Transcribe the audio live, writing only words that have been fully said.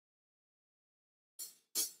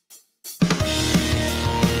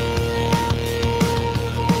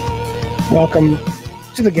Welcome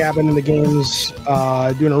to the Gabbin' in the Games.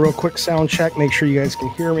 Doing a real quick sound check. Make sure you guys can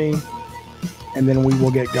hear me, and then we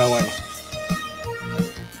will get going.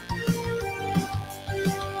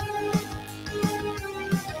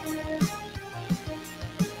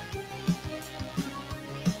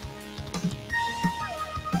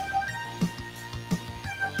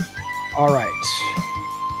 All right.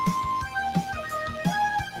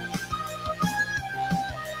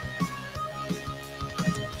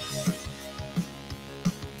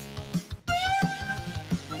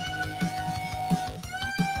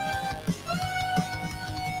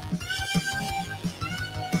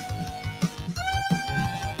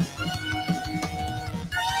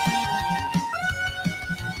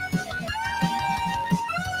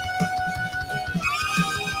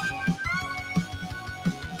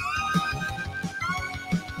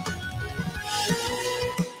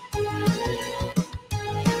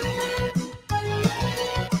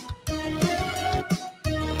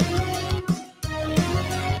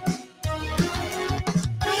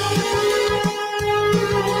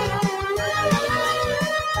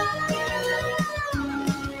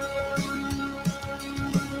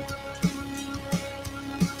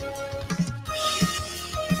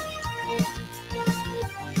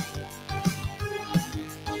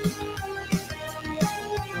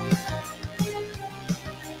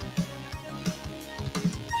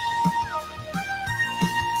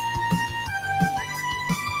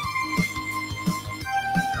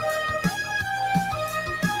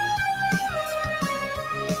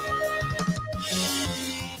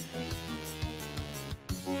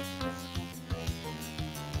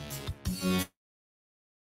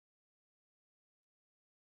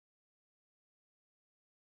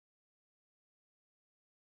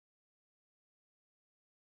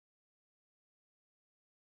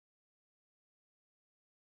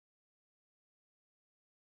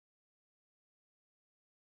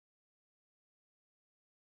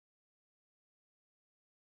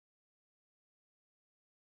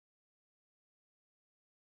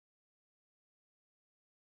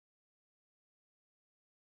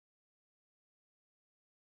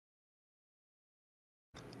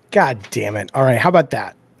 God damn it. All right. How about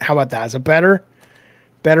that? How about that? Is it better?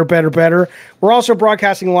 Better. We're also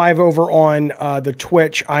broadcasting live over on the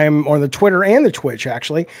Twitch. I am on the Twitter and the Twitch,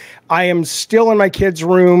 actually. I am still in my kid's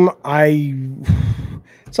room.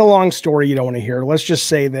 It's a long story you don't want to hear. Let's just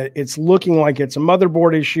say that it's looking like it's a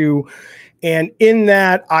motherboard issue. And in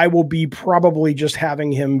that, I will be probably just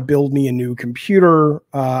having him build me a new computer.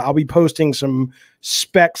 I'll be posting some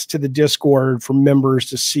specs to the Discord for members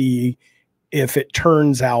to see if it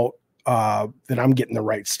turns out that I'm getting the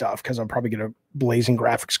right stuff, because I'm probably going to blazing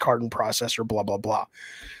graphics card and processor, blah, blah, blah.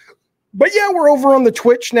 But yeah, we're over on the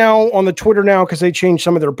Twitch now, on the Twitter now, because they changed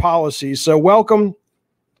some of their policies. So welcome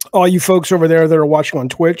all you folks over there that are watching on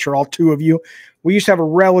Twitch, or all two of you. We used to have a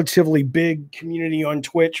relatively big community on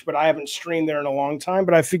Twitch, but I haven't streamed there in a long time,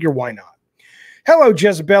 but I figure why not? Hello,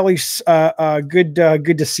 Jezebeli.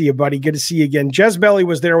 Good to see you, buddy. Good to see you again. Jezebeli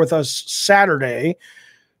was there with us Saturday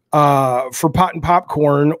for Pot and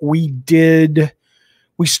Popcorn. We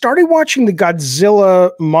started watching the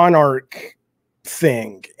Godzilla Monarch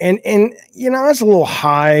thing, and you know, it's a little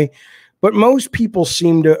high, but most people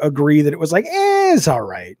seem to agree that it was like, it's all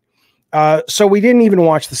right. So we didn't even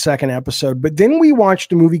watch the second episode, but then we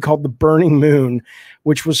watched a movie called The Burning Moon,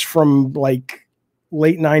 which was from like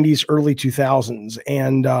late 90s, early 2000s.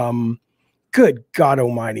 And good God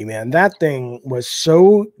almighty, man, that thing was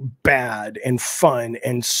so bad and fun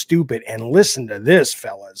and stupid. And listen to this,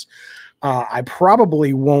 fellas. I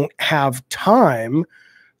probably won't have time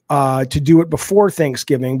to do it before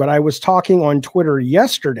Thanksgiving, but I was talking on Twitter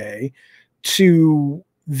yesterday to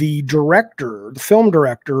the director, the film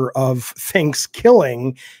director of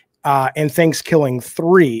Thanksgiving and Thanksgiving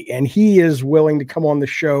 3, and he is willing to come on the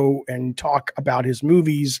show and talk about his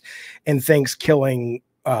movies and Thanksgiving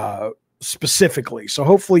specifically. So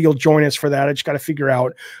hopefully you'll join us for that. I just got to figure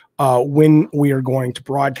out when we are going to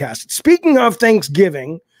broadcast it. Speaking of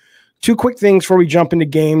Thanksgiving, two quick things before we jump into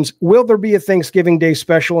games. Will there be a Thanksgiving Day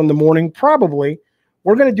special in the morning? Probably.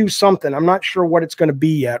 We're going to do something. I'm not sure what it's going to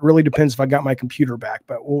be yet. It really depends if I got my computer back,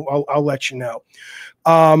 but I'll let you know.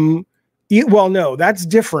 Well, no, that's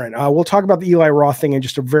different. We'll talk about the Eli Roth thing in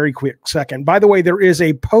just a very quick second. By the way, there is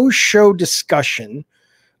a post-show discussion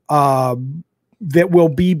that will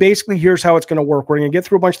be basically, here's how it's going to work. We're going to get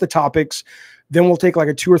through a bunch of the topics. Then we'll take like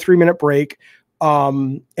a 2 or 3 minute break.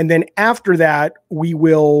 And then after that, we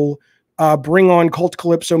will bring on Cult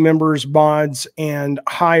Calypso members, mods, and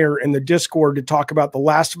hire in the Discord to talk about The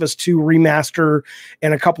Last of Us 2 remaster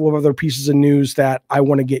and a couple of other pieces of news that I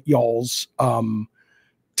want to get y'all's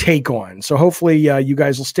take on. So hopefully you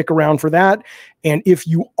guys will stick around for that. And if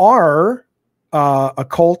you are a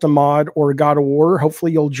cult, a mod, or a God of War,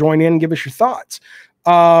 hopefully you'll join in and give us your thoughts.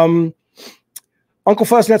 Uncle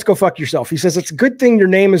Fuzznets, go fuck yourself. He says, it's a good thing your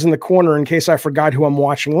name is in the corner in case I forgot who I'm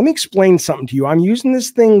watching. Let me explain something to you. I'm using this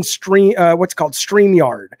thing, what's called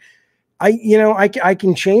StreamYard. I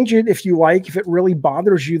can change it if you like, if it really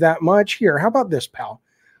bothers you that much. Here, how about this, pal?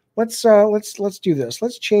 Let's do this.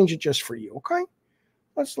 Let's change it just for you, okay?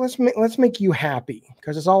 Let's make you happy,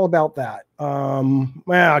 because it's all about that.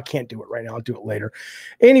 Well, I can't do it right now. I'll do it later.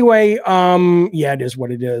 Anyway, yeah, it is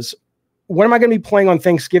what it is. What am I going to be playing on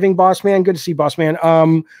Thanksgiving, Boss Man? Good to see you, Boss Man.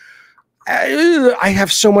 I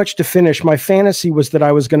have so much to finish. My fantasy was that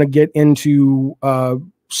I was going to get into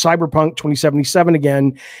Cyberpunk 2077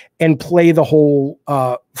 again and play the whole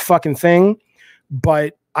fucking thing,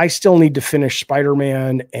 but I still need to finish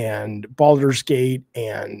Spider-Man and Baldur's Gate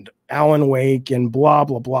and Alan Wake and blah,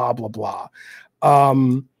 blah, blah, blah, blah.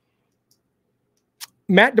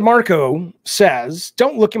 Matt DeMarco says,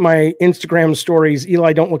 don't look at my Instagram stories.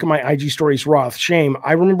 Eli, don't look at my IG stories, Roth. Shame.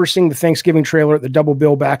 I remember seeing the Thanksgiving trailer at the Double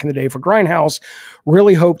Bill back in the day for Grindhouse.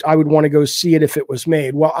 Really hoped I would want to go see it if it was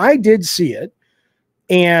made. Well, I did see it.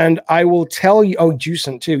 And I will tell you, oh,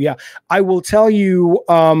 Juicing too. Yeah. I will tell you,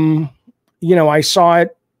 I saw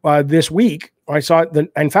it this week. I saw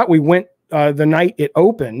it. In fact, we went the night it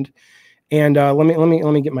opened. And let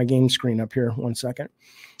me get my game screen up here 1 second.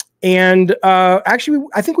 And actually,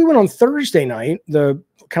 I think we went on Thursday night, the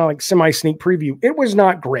kind of like semi-sneak preview. It was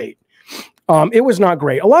not great. It was not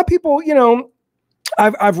great. A lot of people,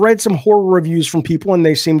 I've read some horror reviews from people and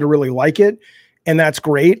they seem to really like it. And that's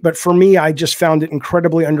great. But for me, I just found it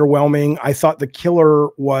incredibly underwhelming. I thought the killer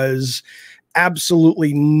was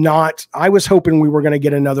absolutely not. I was hoping we were going to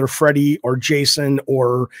get another Freddy or Jason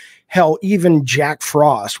or hell, even Jack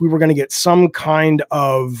Frost. We were going to get some kind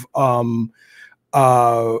of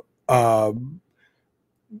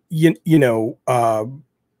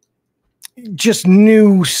just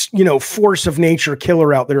new, force of nature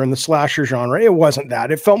killer out there in the slasher genre. It wasn't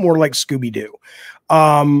that. It felt more like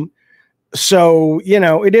Scooby-Doo. So,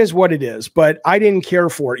 it is what it is, but I didn't care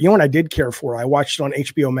for it. You know what I did care for? I watched it on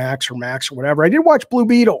HBO Max or Max or whatever. I did watch Blue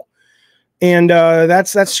Beetle, and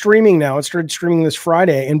that's streaming now. It started streaming this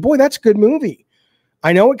Friday, and boy, that's a good movie.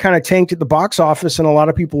 I know it kind of tanked at the box office, and a lot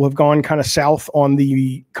of people have gone kind of south on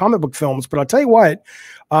the comic book films, but I'll tell you what,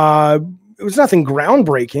 it was nothing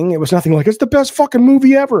groundbreaking. It was nothing like it's the best fucking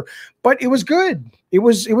movie ever, but it was good. It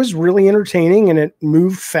was really entertaining, and it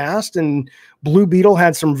moved fast, and Blue Beetle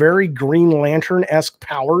had some very Green Lantern-esque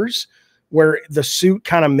powers where the suit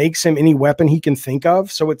kind of makes him any weapon he can think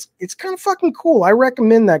of. So it's kind of fucking cool. I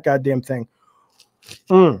recommend that goddamn thing.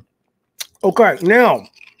 Okay, now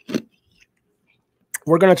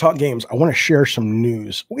we're going to talk games. I want to share some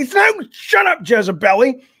news. It's not, shut up,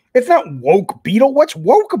 Jezebelly. It's not woke, Beetle. What's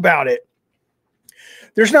woke about it?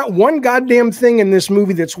 There's not one goddamn thing in this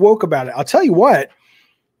movie that's woke about it. I'll tell you what.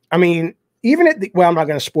 I mean, even at the, well, I'm not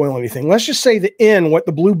going to spoil anything. Let's just say the end, what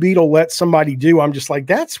the Blue Beetle lets somebody do. I'm just like,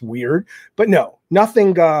 that's weird. But no,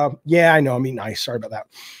 nothing. Yeah, I know. I mean, nice. Sorry about that.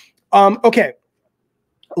 Okay.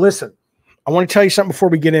 Listen, I want to tell you something before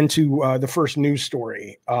we get into the first news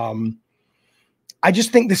story. I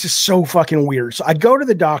just think this is so fucking weird. So I go to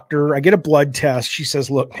the doctor, I get a blood test. She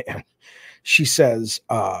says, look, man, she says,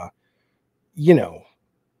 come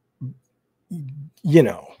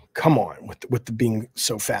on with the being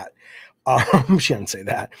so fat. She didn't say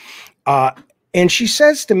that. And she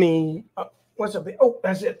says to me, what's up? Oh,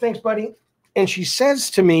 that's it. Thanks, buddy. And she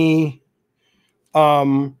says to me,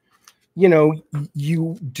 you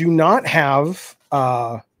do not have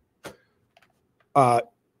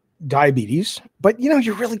diabetes, but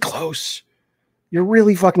you're really close. You're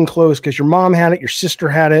really fucking close because your mom had it, your sister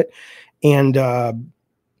had it. And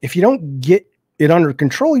if you don't get it under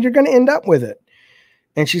control, you're going to end up with it.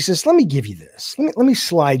 And she says, let me give you this. Let me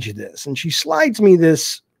slide you this. And she slides me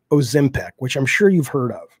this Ozempic, which I'm sure you've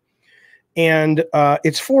heard of. And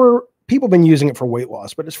it's for, people have been using it for weight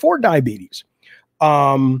loss, but it's for diabetes.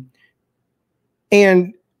 And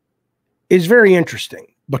it's very interesting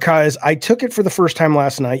because I took it for the first time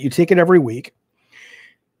last night. You take it every week.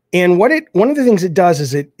 And one of the things it does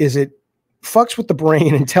is it fucks with the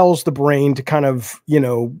brain and tells the brain to kind of,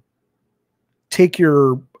 take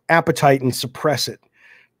your appetite and suppress it.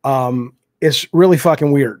 It's really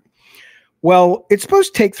fucking weird. Well, it's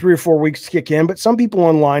supposed to take 3 or 4 weeks to kick in, but some people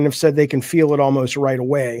online have said they can feel it almost right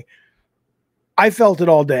away. I felt it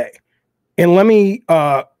all day. And let me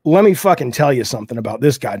fucking tell you something about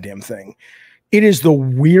this goddamn thing. It is the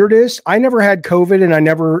weirdest. I never had COVID, and I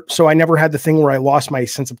never had the thing where I lost my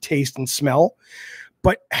sense of taste and smell.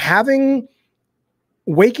 but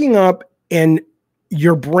waking up and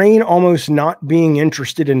your brain almost not being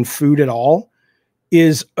interested in food at all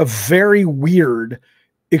is a very weird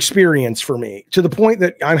experience for me, to the point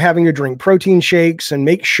that I'm having to drink protein shakes and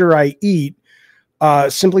make sure I eat,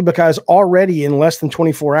 simply because already in less than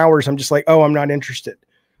 24 hours, I'm just like, oh, I'm not interested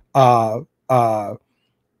in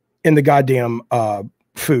the goddamn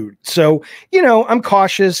food. So, I'm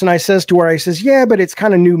cautious, and I says to her, yeah, but it's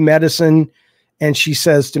kind of new medicine. And she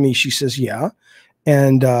says to me, yeah.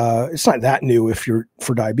 And it's not that new if you're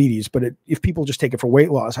for diabetes, but if people just take it for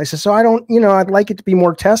weight loss. I said, so I don't, I'd like it to be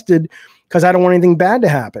more tested because I don't want anything bad to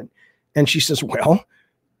happen. And she says, well,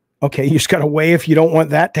 okay, you just got to weigh if you don't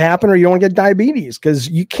want that to happen or you don't want to get diabetes, because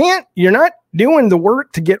you're not doing the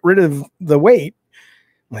work to get rid of the weight.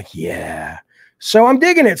 I'm like, yeah. So I'm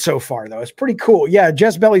digging it so far, though. It's pretty cool. Yeah,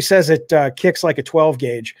 Jess Belly says it kicks like a 12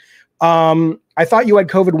 gauge. I thought you had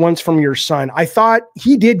COVID once from your son. I thought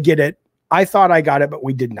he did get it. I thought I got it, but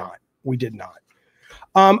we did not.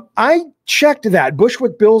 I checked that.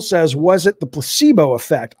 Bushwick Bill says, was it the placebo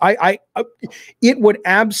effect? It would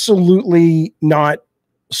absolutely not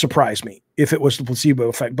surprise me if it was the placebo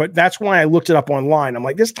effect, but that's why I looked it up online. I'm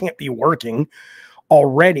like, this can't be working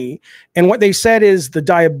already. And what they said is the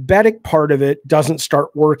diabetic part of it doesn't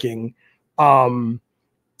start working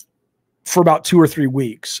for about 2 or 3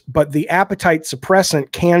 weeks, but the appetite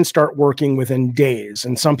suppressant can start working within days.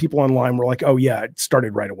 And some people online were like, oh yeah, it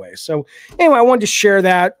started right away. So anyway, I wanted to share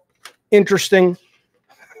that. Interesting.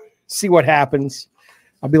 See what happens.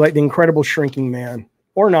 I'll be like the Incredible Shrinking Man,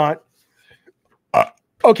 or not.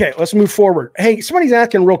 Okay, let's move forward. Hey, somebody's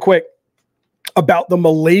asking real quick about the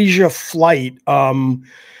Malaysia flight.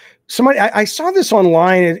 I saw this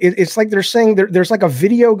online. It's like they're saying there's like a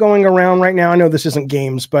video going around right now. I know this isn't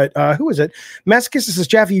games, but who is it? Masochist says,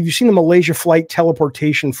 Jaffe, have you seen the Malaysia flight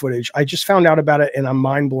teleportation footage? I just found out about it and I'm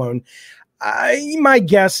mind blown. My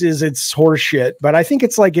guess is it's horseshit, but I think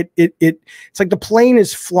it's like it's like the plane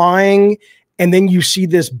is flying and then you see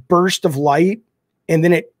this burst of light and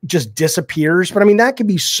then it just disappears. But I mean, that could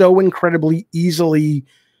be so incredibly easily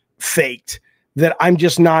faked that I'm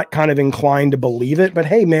just not kind of inclined to believe it. But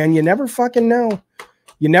hey, man, you never fucking know.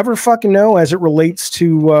 You never fucking know as it relates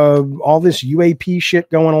to all this UAP shit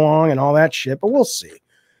going along and all that shit. But we'll see.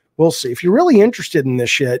 We'll see. If you're really interested in this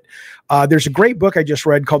shit, there's a great book I just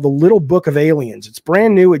read called The Little Book of Aliens. It's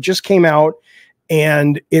brand new. It just came out,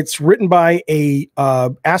 and it's written by a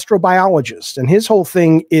astrobiologist. And his whole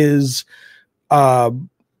thing is,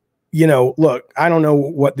 look, I don't know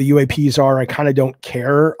what the UAPs are. I kind of don't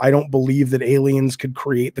care. I don't believe that aliens could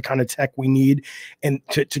create the kind of tech we need and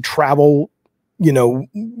to travel, in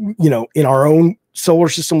our own solar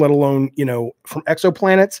system, let alone, from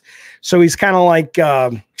exoplanets. So he's kind of like,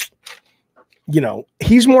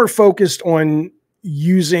 he's more focused on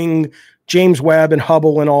using James Webb and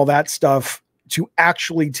Hubble and all that stuff to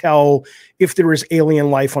actually tell if there is alien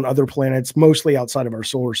life on other planets, mostly outside of our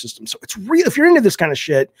solar system. So it's real. If you're into this kind of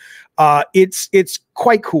shit, it's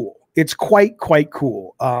quite cool. It's quite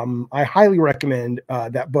cool. I highly recommend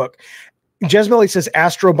that book. Jezbelly says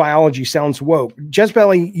astrobiology sounds woke.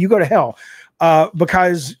 Jezbelly, you go to hell,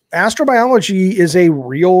 because astrobiology is a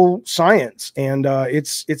real science, and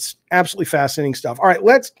it's absolutely fascinating stuff. All right,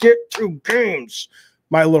 let's get to games,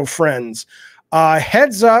 my little friends.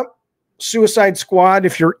 Heads up, Suicide Squad,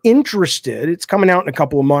 if you're interested, it's coming out in a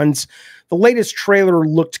couple of months. The latest trailer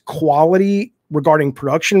looked quality regarding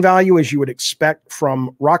production value, as you would expect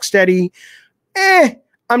from Rocksteady.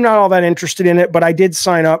 I'm not all that interested in it, but I did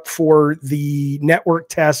sign up for the network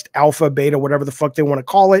test, alpha, beta, whatever the fuck they want to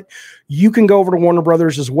call it. You can go over to Warner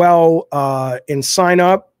Brothers as well and sign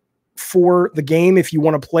up for the game if you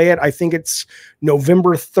want to play it. I think it's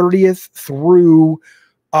November 30th through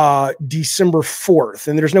December 4th,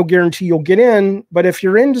 and there's no guarantee you'll get in, but if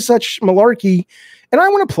you're into such malarkey, and I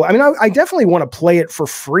want to play, I definitely want to play it for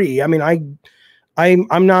free.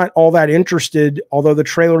 I'm not all that interested, although the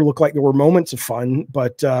trailer looked like there were moments of fun,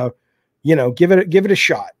 but give it a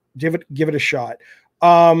shot. Give it a shot.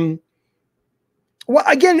 Well,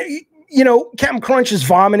 again, Captain Crunch is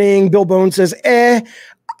vomiting. Bill Bone says,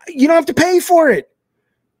 you don't have to pay for it.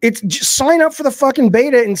 It's just sign up for the fucking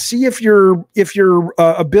beta and see if your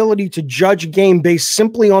ability to judge a game based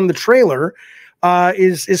simply on the trailer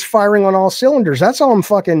is firing on all cylinders. That's all I'm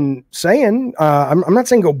fucking saying. I'm not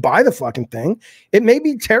saying go buy the fucking thing. It may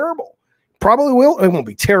be terrible. Probably will. It won't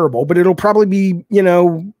be terrible, but it'll probably be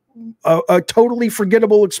a totally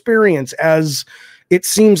forgettable experience, as it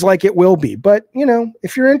seems like it will be. But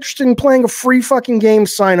if you're interested in playing a free fucking game,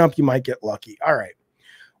 sign up. You might get lucky. All right,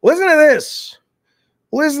 listen to this.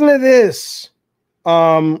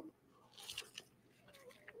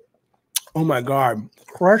 Oh my God.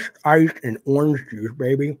 Crushed ice and orange juice,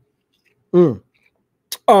 baby.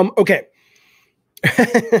 Okay.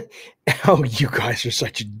 Oh, you guys are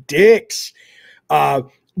such dicks.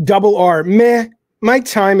 Double R, meh. My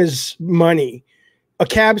time is money. A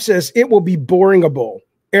cab says it will be boringable.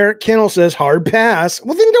 Eric Kennel says hard pass.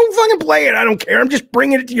 Well, then don't fucking play it. I don't care. I'm just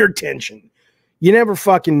bringing it to your attention. You never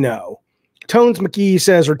fucking know. Tones McKee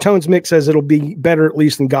says, or Tones Mick says it'll be better at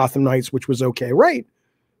least than Gotham Knights, which was okay. Right.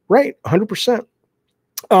 100%.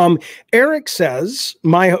 Eric says,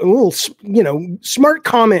 my little, smart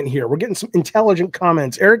comment here. We're getting some intelligent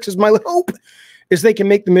comments. Eric says, my hope is they can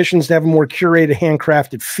make the missions to have a more curated,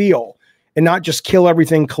 handcrafted feel and not just kill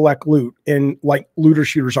everything, collect loot, and like looter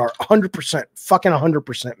shooters are. 100%. Fucking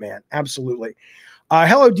 100%, man. Absolutely.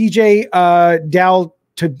 Hello, DJ Dal.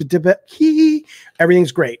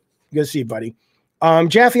 Everything's great. Good to see you, buddy.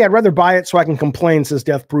 Jaffe, I'd rather buy it so I can complain, says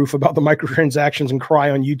Death Proof, about the microtransactions and cry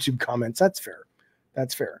on YouTube comments. That's fair.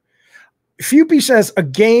 That's fair. Fupy says a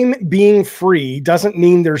game being free doesn't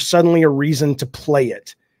mean there's suddenly a reason to play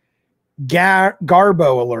it.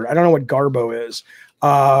 Garbo alert. I don't know what Garbo is.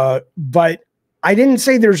 But I didn't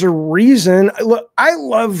say there's a reason. Look, I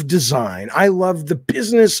love design. I love the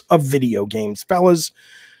business of video games, fellas.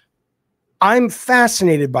 I'm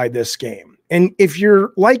fascinated by this game. And if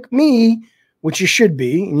you're like me, which you should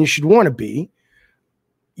be, and you should want to be,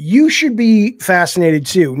 you should be fascinated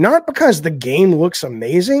too. Not because the game looks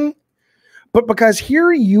amazing, but because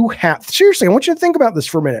here you have, seriously, I want you to think about this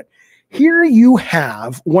for a minute. Here you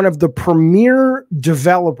have one of the premier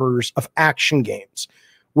developers of action games,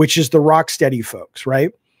 which is the Rocksteady folks,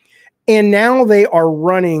 right? And now they are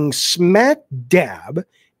running smack dab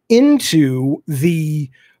into the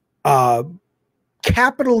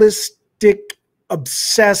capitalistic,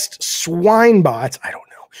 obsessed swine bots, I don't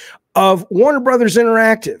know, of Warner Brothers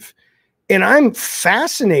Interactive. And I'm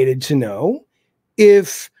fascinated to know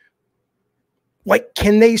if, like,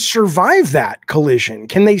 can they survive that collision?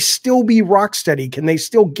 Can they still be Rocksteady? Can they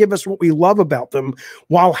still give us what we love about them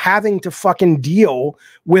while having to fucking deal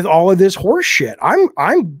with all of this horse shit?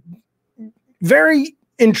 I'm very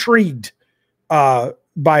intrigued by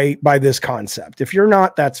this concept. If you're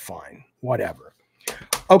not, that's fine. Whatever.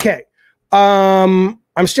 Okay. I'm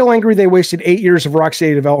still angry they wasted 8 years of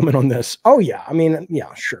Rocksteady development on this. Oh yeah. I mean,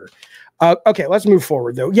 yeah, sure. Okay, let's move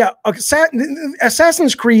forward though. Yeah,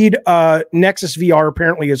 Assassin's Creed Nexus VR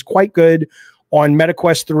apparently is quite good on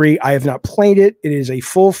MetaQuest 3. I have not played it. It is a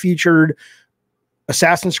full-featured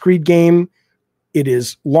Assassin's Creed game. It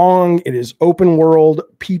is long. It is open world.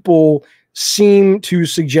 People seem to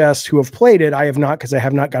suggest, who have played it, I have not because I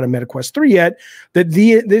have not got a MetaQuest 3 yet, that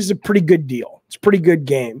this is a pretty good deal. It's a pretty good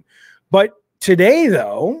game. But today,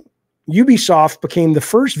 though, Ubisoft became the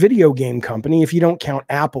first video game company, if you don't count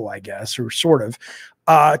Apple, I guess, or sort of,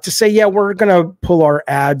 to say, yeah, we're going to pull our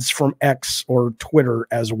ads from X or Twitter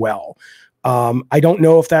as well. I don't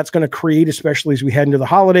know if that's going to create, especially as we head into the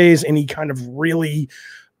holidays, any kind of really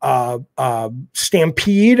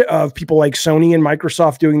stampede of people like Sony and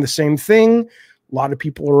Microsoft doing the same thing. A lot of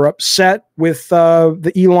people are upset with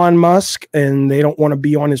the Elon Musk, and they don't want to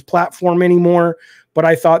be on his platform anymore. But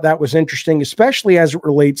I thought that was interesting, especially as it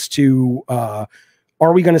relates to, are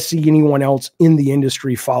we going to see anyone else in the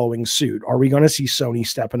industry following suit? Are we going to see Sony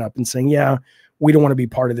stepping up and saying, yeah, we don't want to be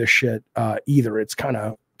part of this shit either. It's kind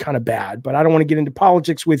of bad, but I don't want to get into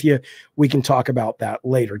politics with you. We can talk about that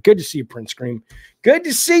later. Good to see you, Prince Scream. Good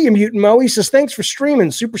to see you, Mutant Mo. He says, thanks for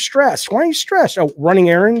streaming. Super stressed. Why are you stressed? Oh, running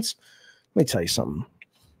errands. Let me tell you something.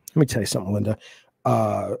 Linda.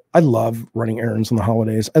 I love running errands on the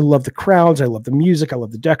holidays. I love the crowds. I love the music. I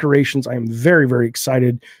love the decorations. I am very, very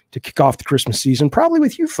excited to kick off the Christmas season, probably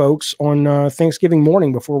with you folks on Thanksgiving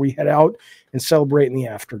morning before we head out and celebrate in the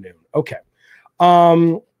afternoon. Okay.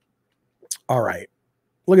 All right.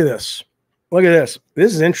 Look at this. Look at this.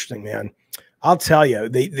 This is interesting, man. I'll tell you,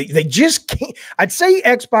 they just can't. I'd say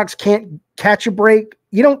Xbox can't catch a break.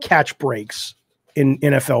 You don't catch breaks in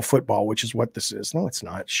NFL football, which is what this is. No, it's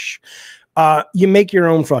not. Shh. You make your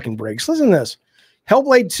own fucking breaks. Listen to this.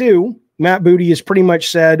 Hellblade 2, Matt Booty has pretty much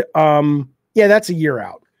said, yeah, that's a year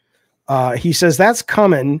out. He says that's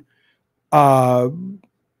coming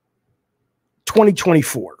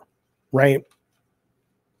 2024, right?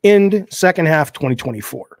 End second half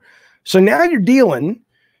 2024. So now you're dealing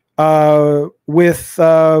with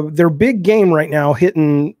their big game right now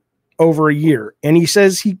hitting over a year. And he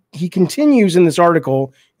says he continues in this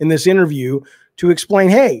article, in this interview, to explain,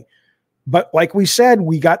 hey, but like we said,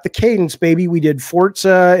 we got the cadence, baby. We did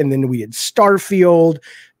Forza, and then we did Starfield,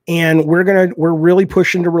 and we're really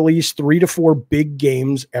pushing to release 3 to 4 big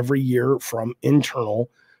games every year from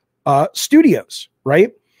internal studios,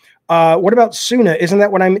 right? What about Suna? Isn't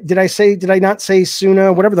that what did I not say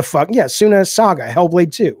Suna? Whatever the fuck. Yeah, Suna Saga,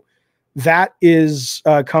 Hellblade 2. That is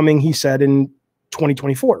coming, he said, in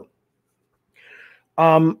 2024.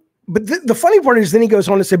 But the funny part is then he goes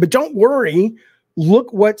on to say, but don't worry,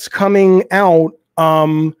 look what's coming out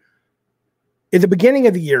at the beginning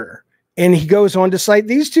of the year. And he goes on to cite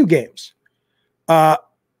these two games.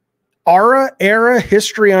 Era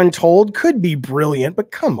History Untold could be brilliant,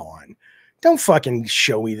 but come on. Don't fucking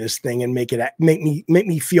show me this thing and make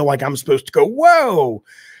me feel like I'm supposed to go, whoa,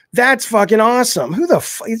 that's fucking awesome. Who the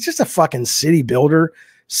fuck? It's just a fucking city builder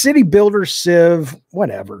Civ,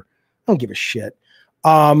 whatever. I don't give a shit.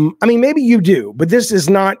 I mean, maybe you do, but this is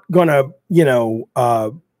not gonna,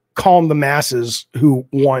 calm the masses who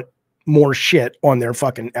want more shit on their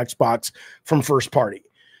fucking Xbox from first party.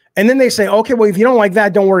 And then they say, okay, well, if you don't like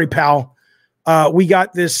that, don't worry, pal. We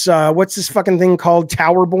got this, what's this fucking thing called?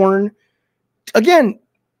 Towerborn. Again,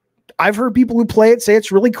 I've heard people who play it say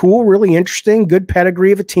it's really cool, really interesting, good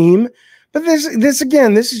pedigree of a team. But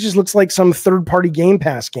this just looks like some third-party Game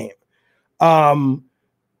Pass game.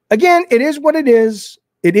 Again, it is what it is.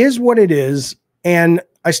 It is what it is. And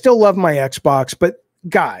I still love my Xbox, but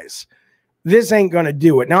guys, this ain't going to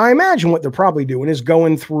do it. Now, I imagine what they're probably doing is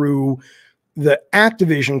going through the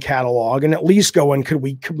Activision catalog and at least going, could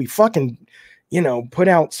we fucking, put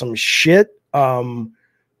out some shit, from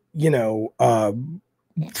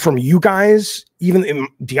you guys, even in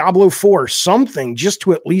Diablo 4, something just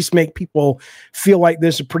to at least make people feel like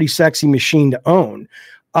this is a pretty sexy machine to own.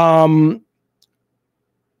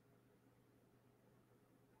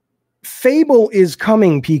 Fable is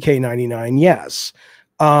coming, PK99, yes.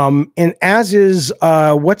 And as is,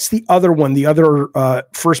 what's the other one? The other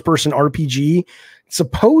first-person RPG? It's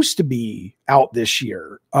supposed to be out this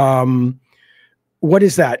year. What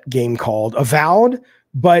is that game called? Avowed?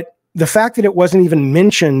 But the fact that it wasn't even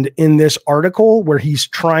mentioned in this article where he's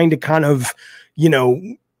trying to kind of,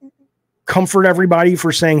 comfort everybody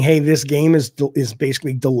for saying, hey, this game is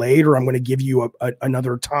basically delayed, or I'm going to give you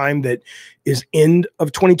another time that is end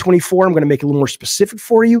of 2024. I'm going to make it a little more specific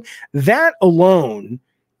for you. That alone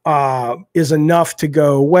is enough to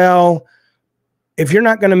go, well, if you're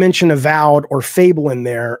not going to mention Avowed or Fable in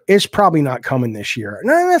there, it's probably not coming this year.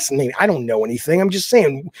 No, that's maybe, I don't know anything. I'm just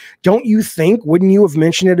saying, don't you think, wouldn't you have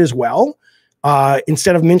mentioned it as well?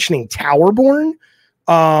 Instead of mentioning Towerborn?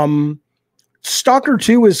 Stalker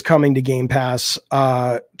 2 is coming to Game Pass.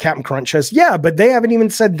 Captain Crunch says, yeah, but they haven't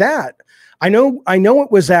even said that. I know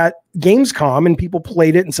it was at Gamescom and people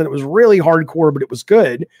played it and said it was really hardcore, but it was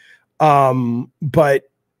good. But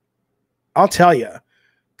I'll tell you,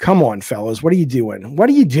 come on, fellas. What are you doing? What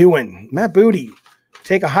are you doing? Matt Booty,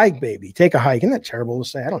 take a hike, baby. Take a hike. Isn't that terrible to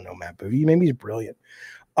say? I don't know, Matt Booty. Maybe he's brilliant.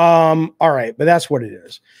 All right, but that's what it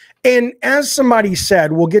is. And as somebody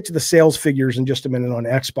said, we'll get to the sales figures in just a minute on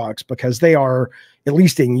Xbox because they are, at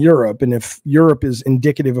least in Europe, and if Europe is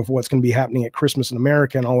indicative of what's going to be happening at Christmas in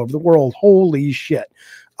America and all over the world, holy shit.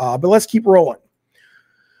 But let's keep rolling.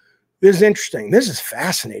 This is interesting. This is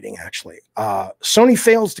fascinating, actually. Sony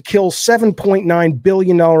fails to kill $7.9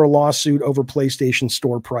 billion lawsuit over PlayStation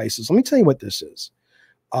Store prices. Let me tell you what this is.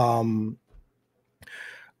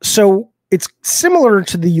 So it's similar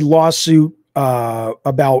to the lawsuit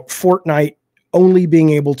about Fortnite only being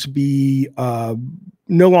able to be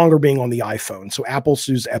no longer being on the iPhone. So Apple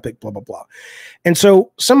sues Epic, blah, blah, blah. And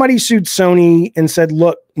so somebody sued Sony and said,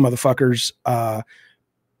 look, motherfuckers,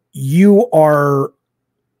 you are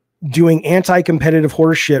doing anti-competitive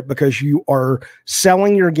horse shit because you are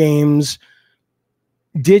selling your games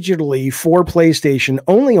digitally for PlayStation,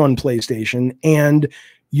 only on PlayStation, and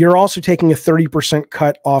you're also taking a 30%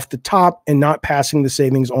 cut off the top and not passing the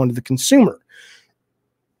savings on to the consumer.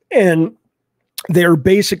 And they're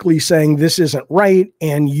basically saying this isn't right,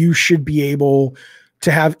 and you should be able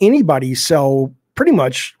to have anybody sell pretty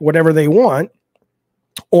much whatever they want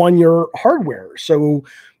on your hardware. So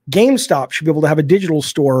GameStop should be able to have a digital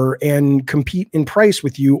store and compete in price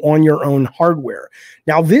with you on your own hardware.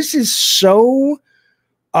 Now, this is so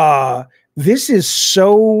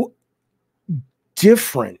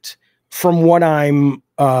different from what I'm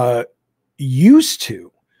used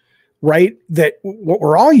to, right? That what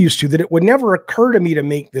we're all used to, that it would never occur to me to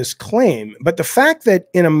make this claim. But the fact that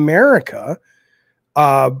in America,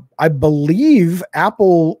 I believe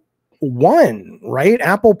Apple won, right?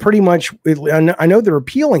 Apple pretty much, I know they're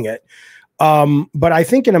appealing it. But I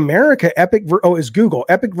think in America, is Google,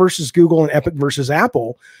 Epic versus Google and Epic versus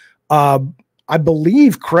Apple. I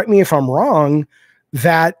believe, correct me if I'm wrong,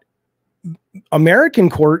 that American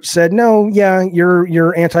court said, no, yeah,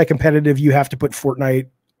 you're anti-competitive. You have to put Fortnite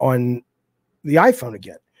on the iPhone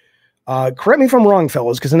again. Correct me if I'm wrong,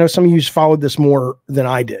 fellas, because I know some of you followed this more than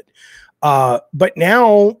I did. But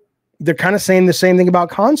now they're kind of saying the same thing about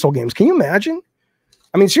console games. Can you imagine?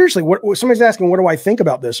 I mean, seriously, what somebody's asking, what do I think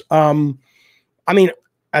about this? I mean,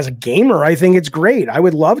 as a gamer, I think it's great. I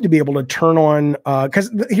would love to be able to turn on,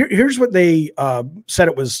 because here's what they said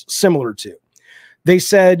it was similar to. They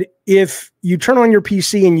said if you turn on your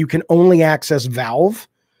PC and you can only access Valve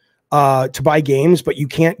to buy games, but you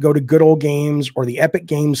can't go to Good Old Games or the Epic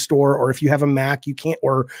Games Store, or if you have a Mac, you can't,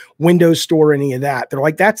 or Windows Store, any of that. They're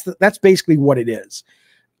like, that's basically what it is.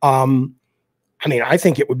 I mean, I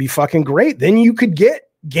think it would be fucking great. Then you could get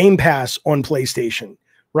Game Pass on PlayStation,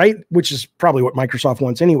 right? Which is probably what Microsoft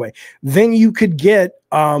wants anyway. Then you could get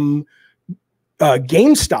GameStop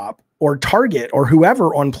or Target or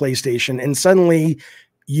whoever on PlayStation, and suddenly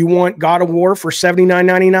you want God of War for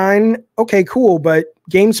 $79.99. Okay, cool, but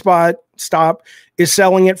GameSpot is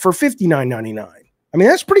selling it for $59.99. I mean,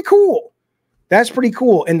 that's pretty cool. That's pretty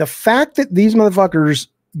cool. And the fact that these motherfuckers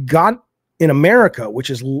got in America, which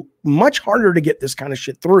is much harder to get this kind of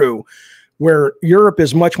shit through, where Europe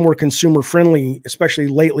is much more consumer friendly, especially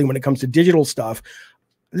lately when it comes to digital stuff.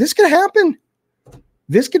 This could happen.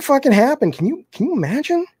 This could fucking happen. Can you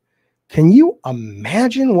imagine? Can you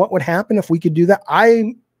imagine what would happen if we could do that?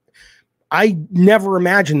 I never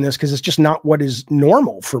imagined this because it's just not what is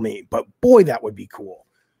normal for me. But boy, that would be cool.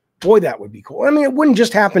 Boy, that would be cool. I mean, it wouldn't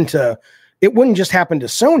just happen to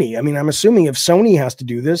Sony. I mean, I'm assuming if Sony has to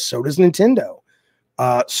do this, so does Nintendo.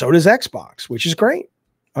 So does Xbox, which is great.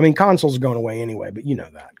 I mean, consoles are going away anyway, but you know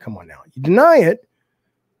that. Come on now. You deny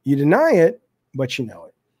it, but you know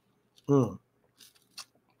it.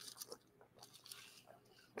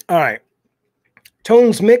 All right.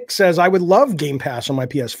 Tones Mick says, I would love Game Pass on my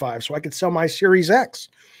PS5 so I could sell my Series X.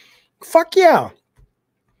 Fuck yeah.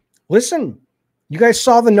 Listen, you guys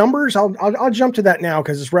saw the numbers. I'll jump to that now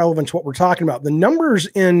because it's relevant to what we're talking about. The numbers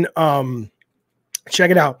in,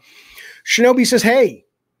 check it out. Shinobi says, hey,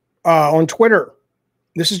 on Twitter,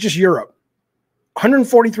 this is just Europe.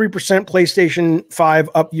 143% PlayStation 5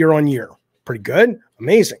 up year on year. Pretty good.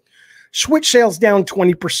 Amazing. Switch sales down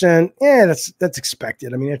 20%. Yeah, that's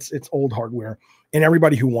expected. I mean, it's old hardware, and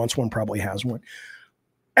everybody who wants one probably has one.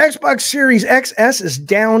 Xbox Series XS is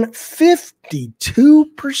down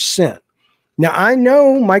 52%. Now, I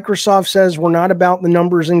know Microsoft says we're not about the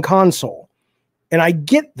numbers in console, and I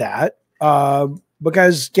get that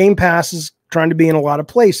because Game Pass is trying to be in a lot of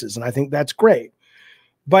places, and I think that's great.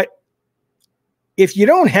 But if you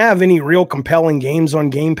don't have any real compelling games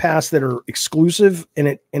on Game Pass that are exclusive,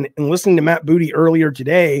 and listening to Matt Booty earlier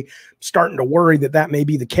today, starting to worry that may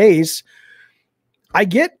be the case. I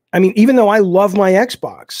mean, even though I love my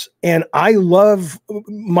Xbox and I love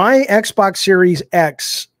my Xbox Series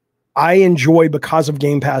X, I enjoy because of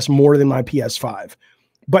Game Pass more than my PS5.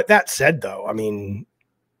 But that said, though, I mean,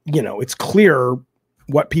 you know, it's clear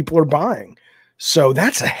what people are buying. So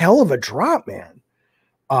that's a hell of a drop, man.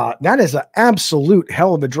 That is an absolute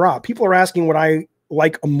hell of a drop. People are asking would I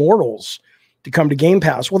like Immortals to come to Game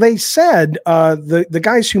Pass. Well, they said the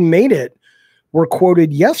guys who made it were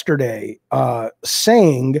quoted yesterday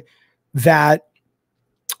saying that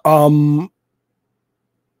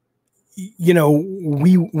you know,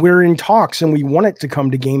 we're in talks and we want it to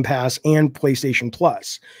come to Game Pass and PlayStation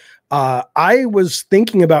Plus. I was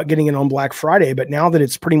thinking about getting it on Black Friday, but now that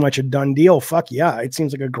it's pretty much a done deal, fuck yeah. It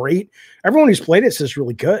seems like everyone who's played it says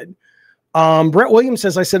really good. Brett Williams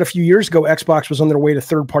says, I said a few years ago, Xbox was on their way to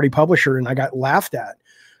third-party publisher and I got laughed at.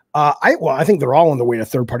 I think they're all on their way to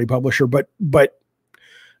third-party publisher, but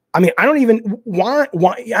I mean, I don't even why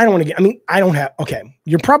I don't want to get, I mean, I don't have, okay.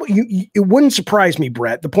 You're probably, it wouldn't surprise me,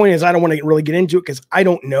 Brett. The point is I don't want to really get into it because I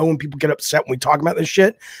don't know when people get upset when we talk about this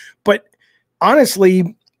shit. But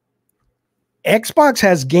honestly, Xbox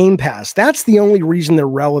has Game Pass. That's the only reason they're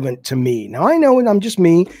relevant to me. Now I know, and I'm just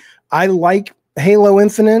me. I like Halo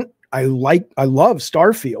Infinite. I love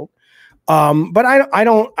Starfield. But I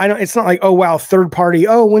don't, it's not like, oh, wow, third party.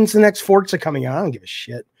 Oh, when's the next Forza coming out? I don't give a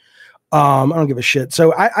shit. I don't give a shit.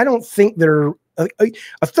 So I don't think they're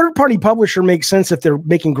a third-party publisher makes sense if they're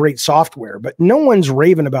making great software, but no one's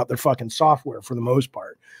raving about their fucking software for the most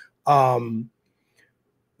part.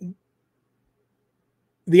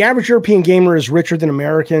 The average European gamer is richer than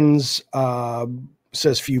Americans,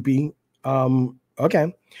 says Fupy.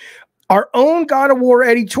 Okay. Our own God of War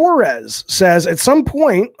Eddie Torres says at some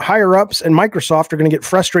point, higher ups and Microsoft are going to get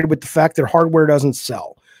frustrated with the fact that hardware doesn't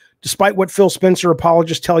sell. Despite what Phil Spencer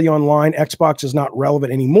apologists tell you online, Xbox is not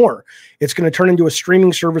relevant anymore. It's going to turn into a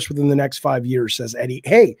streaming service within the next 5 years, says Eddie.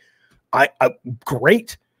 Hey,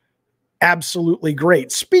 great. absolutely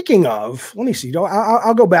great. Speaking of, let me see.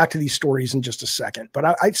 I'll go back to these stories in just a second.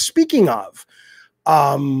 But speaking of,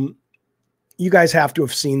 you guys have to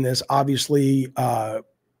have seen this. Obviously,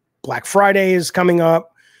 Black Friday is coming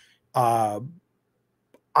up.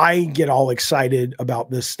 I get all excited about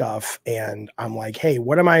this stuff, and I'm like, hey,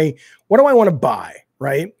 what do I want to buy?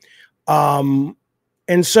 Right.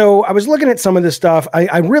 And so I was looking at some of this stuff.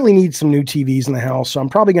 I really need some new TVs in the house, so I'm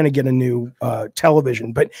probably going to get a new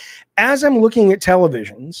television. But as I'm looking at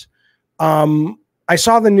televisions, I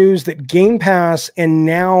saw the news that Game Pass and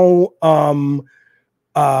now,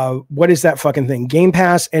 what is that fucking thing? Game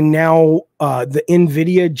Pass and now the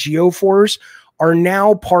NVIDIA GeoForce are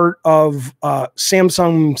now part of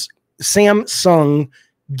Samsung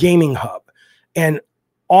Gaming Hub. And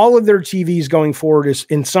all of their TVs going forward is,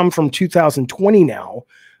 in some from 2020 now,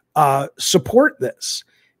 support this.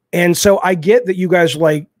 And so I get that you guys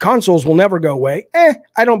like consoles will never go away.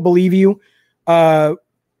 I don't believe you. You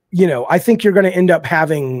know, I think you're going to end up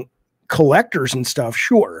having collectors and stuff,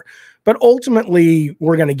 sure. But ultimately,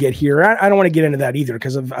 we're going to get here. I don't want to get into that either,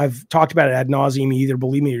 because I've talked about it ad nauseum. You either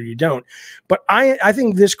believe me or you don't. But I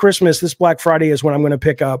think this Christmas, this Black Friday, is when I'm going to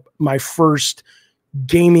pick up my first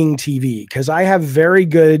gaming TV, because I have very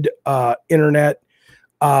good internet.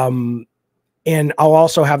 And I'll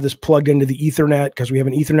also have this plugged into the Ethernet, because we have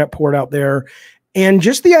an Ethernet port out there. And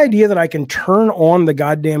just the idea that I can turn on the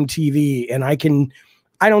goddamn TV and I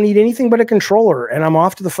don't need anything but a controller, and I'm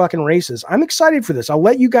off to the fucking races. I'm excited for this. I'll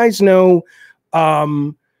let you guys know,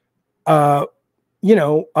 if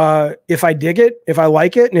I dig it, if I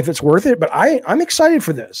like it, and if it's worth it. But I'm excited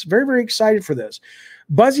for this. Very, very excited for this.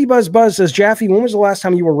 Buzzy Buzz Buzz says, Jaffe, when was the last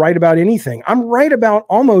time you were right about anything? I'm right about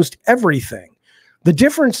almost everything. The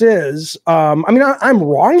difference is, I'm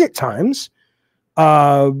wrong at times.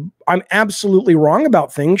 I'm absolutely wrong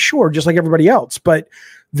about things, sure, just like everybody else. But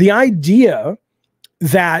the idea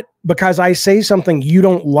that because I say something you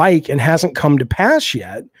don't like and hasn't come to pass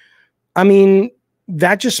yet, I mean,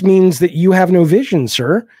 that just means that you have no vision,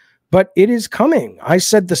 sir. But it is coming. I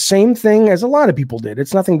said the same thing as a lot of people did.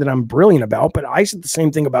 It's nothing that I'm brilliant about, but I said the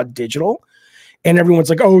same thing about digital. And everyone's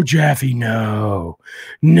like, oh, Jaffe, no,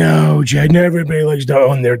 Jaffe, everybody likes to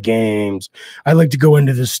own their games. I like to go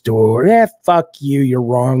into the store. Fuck you. You're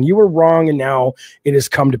wrong. You were wrong. And now it has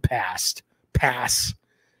come to pass.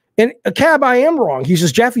 And a cab, I am wrong. He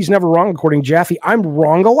says, Jaffe's never wrong, according to Jaffe. I'm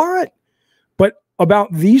wrong a lot. But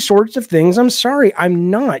about these sorts of things, I'm sorry, I'm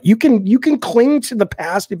not. You can cling to the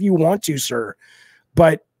past if you want to, sir.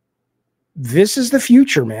 But this is the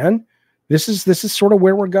future, man. This is sort of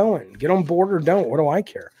where we're going. Get on board or don't. What do I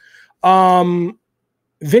care?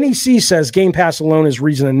 Vinny C says Game Pass alone is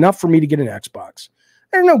reason enough for me to get an Xbox.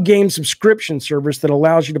 There's no game subscription service that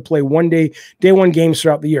allows you to play day one games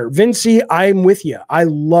throughout the year. Vinci, I'm with you. I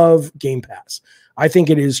love Game Pass. I think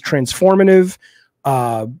it is transformative,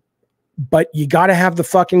 but you got to have the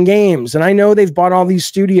fucking games. And I know they've bought all these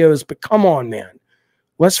studios, but come on, man.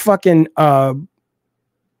 Let's fucking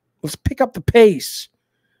let's pick up the pace.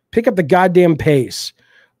 Pick up the goddamn pace.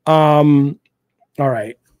 All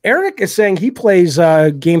right. Eric is saying he plays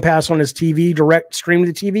Game Pass on his TV, direct stream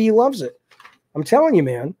to TV. He loves it. I'm telling you,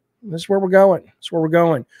 man, this is where we're going.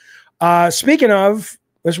 Speaking of,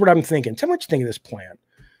 this is what I'm thinking. Tell me what you think of this plan.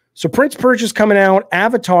 So Prince Purchase coming out,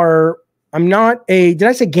 Avatar. Did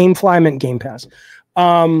I say Gamefly? I meant Game Pass.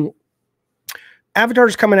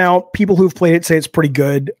 Avatar's coming out. People who've played it say it's pretty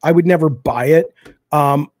good. I would never buy it.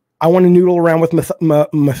 I want to noodle around with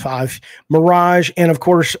Mirage. And of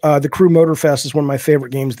course, the Crew Motorfest is one of my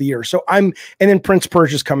favorite games of the year. And then Prince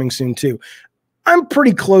Purchase coming soon too. I'm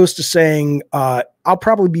pretty close to saying I'll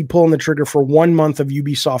probably be pulling the trigger for 1 month of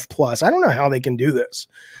Ubisoft Plus. I don't know how they can do this.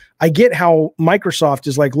 I get how Microsoft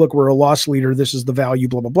is like, look, we're a loss leader. This is the value,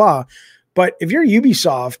 blah, blah, blah. But if you're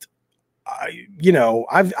Ubisoft,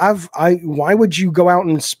 why would you go out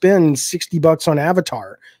and spend $60 on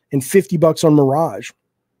Avatar and $50 on Mirage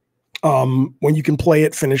when you can play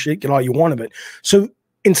it, finish it, get all you want of it? So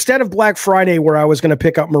instead of Black Friday, where I was going to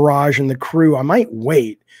pick up Mirage and the Crew, I might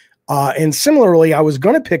wait. And similarly, I was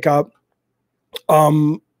going to pick up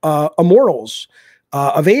Immortals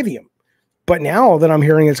of Avium, but now that I'm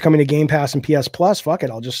hearing it's coming to Game Pass and PS Plus, fuck it,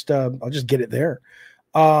 I'll just get it there.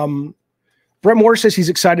 Brett Moore says he's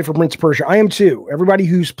excited for Prince of Persia. I am too. Everybody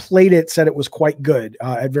who's played it said it was quite good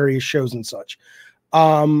at various shows and such.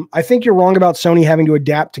 I think you're wrong about Sony having to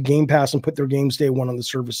adapt to Game Pass and put their games day one on the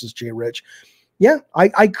services, Jay Rich. Yeah,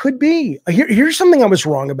 I could be. Here's something I was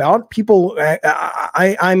wrong about. People,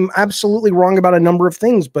 I'm absolutely wrong about a number of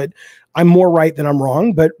things, but I'm more right than I'm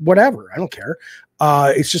wrong. But whatever, I don't care.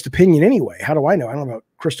 It's just opinion anyway. How do I know? I don't know about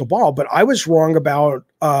crystal ball, but I was wrong about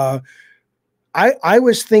I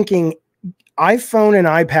was thinking iPhone and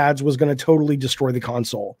iPads was going to totally destroy the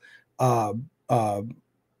console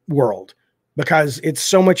world because it's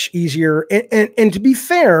so much easier. And to be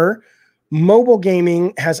fair, mobile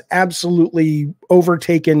gaming has absolutely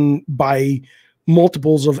overtaken by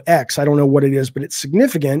multiples of X. I don't know what it is, but it's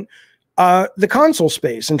significant. The console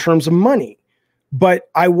space in terms of money. But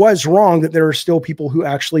I was wrong that there are still people who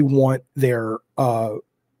actually want their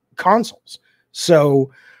consoles.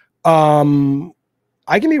 So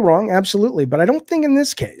I can be wrong, absolutely, but I don't think in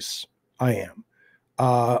this case I am.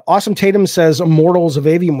 Awesome Tatum says Immortals of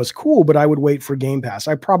Avium was cool, but I would wait for Game Pass.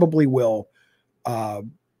 I probably will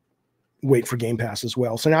wait for Game Pass as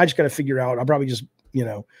well. So now I just got to figure out. I'll probably just,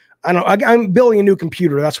 I'm building a new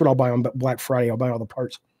computer. That's what I'll buy on Black Friday. I'll buy all the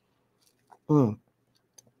parts.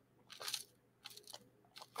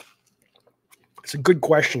 It's a good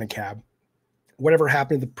question, a cab. Whatever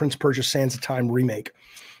happened to the Prince of Persia Sands of Time remake?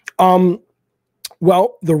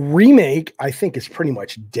 Well, the remake, I think, is pretty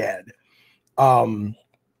much dead.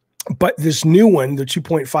 But this new one, the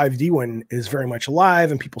 2.5D one, is very much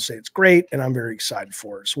alive, and people say it's great, and I'm very excited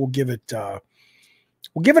for it. So we'll give it a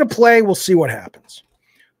play. We'll see what happens.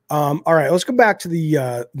 All right, let's go back to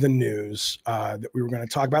the news that we were going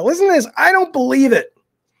to talk about. Listen to this. I don't believe it.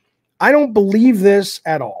 I don't believe this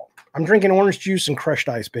at all. I'm drinking orange juice and crushed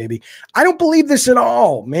ice, baby. I don't believe this at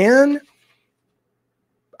all, man.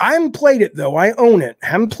 I haven't played it, though. I own it.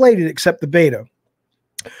 Haven't played it except the beta.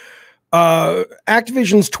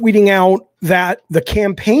 Activision's tweeting out that the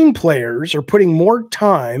campaign players are putting more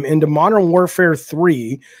time into Modern Warfare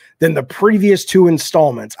 3 than the previous 2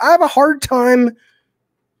 installments. I have a hard time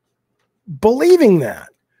believing that,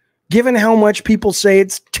 given how much people say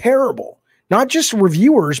it's terrible. Not just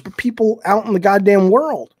reviewers, but people out in the goddamn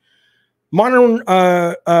world. Modern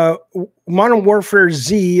Warfare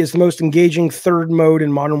Z is the most engaging third mode in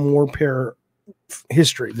Modern Warfare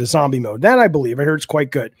history, the zombie mode. That I believe. I heard it's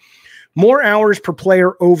quite good. More hours per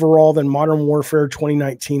player overall than Modern Warfare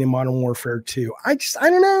 2019 and Modern Warfare 2. I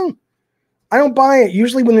don't know. I don't buy it.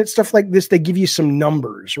 Usually when it's stuff like this, they give you some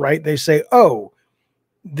numbers, right? They say, oh,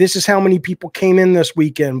 this is how many people came in this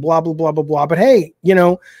weekend, blah, blah, blah, blah, blah. But hey,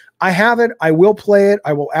 I have it. I will play it.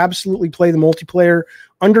 I will absolutely play the multiplayer.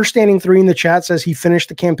 Understanding 3 in the chat says he finished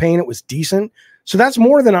the campaign. It was decent. So that's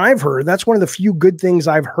more than I've heard. That's one of the few good things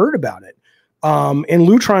I've heard about it. And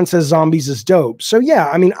Lutron says zombies is dope. So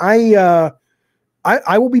yeah, I mean, I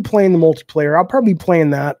will be playing the multiplayer. I'll probably be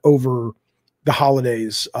playing that over the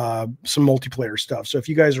holidays, some multiplayer stuff. So if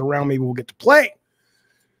you guys are around, maybe we'll get to play.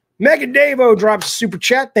 Mega Davo drops a super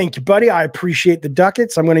chat. Thank you, buddy. I appreciate the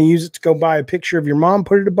ducats. I'm going to use it to go buy a picture of your mom,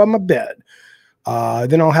 put it above my bed.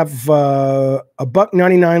 Then I'll have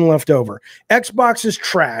 $1.99 left over. Xbox is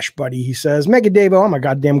trash, buddy. He says, Mega Davo, I'm a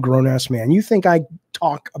goddamn grown-ass man. You think I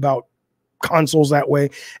talk about consoles that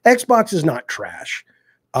way? Xbox is not trash.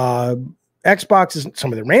 Xbox is,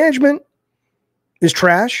 some of their management is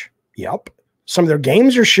trash. Yep. Some of their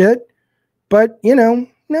games are shit. But, no,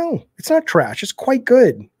 it's not trash. It's quite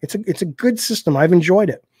good. It's a good system. I've enjoyed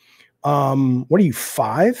it. What are you,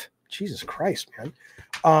 5? Jesus Christ, man.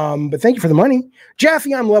 But thank you for the money.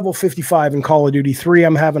 Jaffe, I'm level 55 in Call of Duty 3.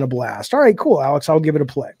 I'm having a blast. All right, cool, Alex. I'll give it a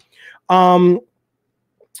play.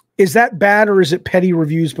 Is that bad or is it petty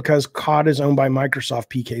reviews because COD is owned by Microsoft?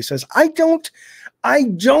 PK says, I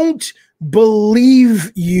don't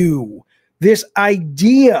believe you. This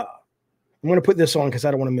idea. I'm going to put this on because I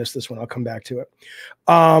don't want to miss this one. I'll come back to it.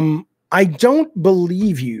 I don't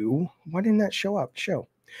believe you. Why didn't that show up?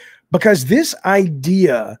 Because this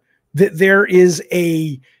idea that there is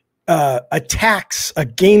a tax, a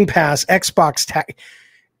Game Pass, Xbox tax.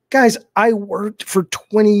 Guys, I worked for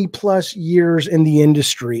 20 plus years in the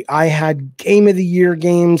industry. I had Game of the Year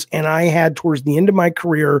games, and I had, towards the end of my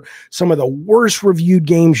career, some of the worst reviewed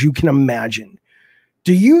games you can imagine.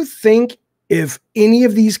 Do you think if any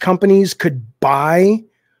of these companies could buy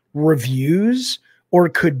reviews or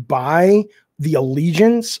could buy the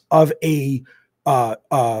allegiance of a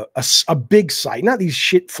big site, not these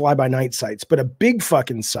shit fly-by-night sites, but a big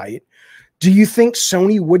fucking site, do you think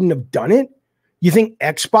Sony wouldn't have done it? You think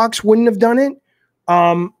Xbox wouldn't have done it?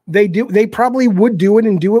 They probably would do it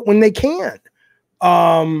and do it when they can.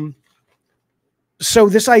 So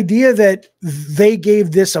this idea that they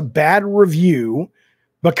gave this a bad review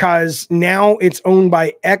because now it's owned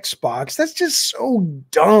by Xbox, that's just so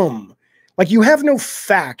dumb. Like, you have no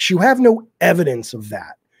facts, you have no evidence of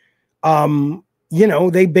that.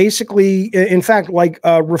 They basically, in fact, like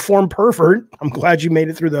Reform Pervert, I'm glad you made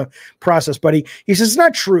it through the process, buddy. He says, it's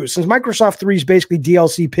not true. Since Microsoft 3 is basically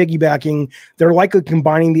DLC piggybacking, they're likely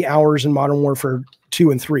combining the hours in Modern Warfare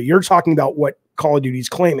 2 and 3. You're talking about what Call of Duty is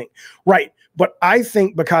claiming. Right. But I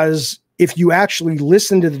think because if you actually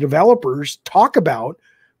listen to the developers talk about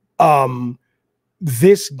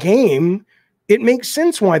this game, it makes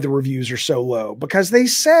sense why the reviews are so low, because they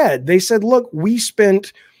said, look, we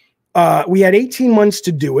had 18 months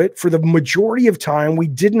to do it. For the majority of time, we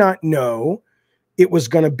did not know it was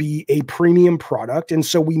going to be a premium product. And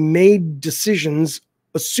so we made decisions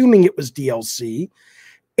assuming it was DLC.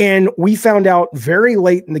 And we found out very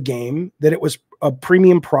late in the game that it was a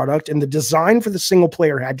premium product, and the design for the single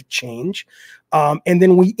player had to change. And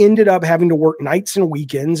then we ended up having to work nights and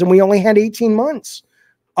weekends, and we only had 18 months.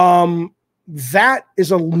 That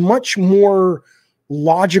is a much more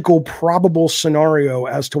logical, probable scenario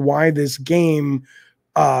as to why this game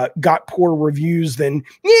got poor reviews than,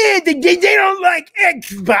 they don't like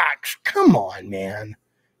Xbox. Come on, man.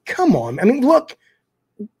 Come on. I mean, look,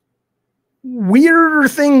 weirder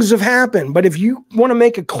things have happened, but if you want to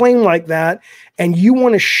make a claim like that and you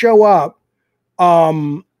want to show up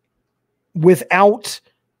without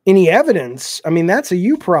any evidence, I mean, that's a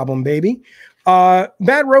you problem, baby.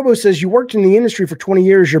 Bad Robo says, you worked in the industry for 20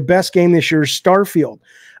 years. Your best game this year is Starfield.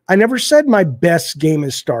 I never said my best game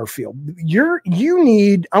is Starfield.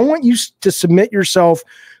 I want you to submit yourself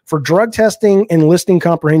for drug testing and listening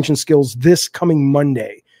comprehension skills this coming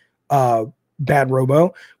Monday. Bad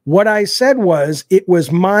Robo. What I said was, it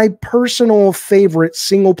was my personal favorite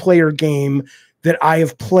single player game that I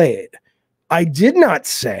have played. I did not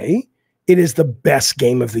say it is the best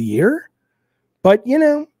game of the year, but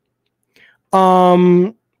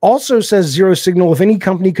also says Zero Signal, if any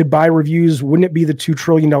company could buy reviews, wouldn't it be the $2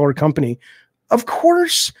 trillion company? Of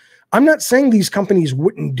course. I'm not saying these companies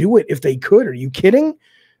wouldn't do it if they could. Are you kidding?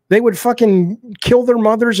 They would fucking kill their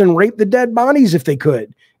mothers and rape the dead bodies if they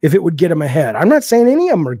could, if it would get them ahead. I'm not saying any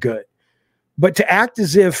of them are good, but to act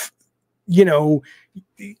as if,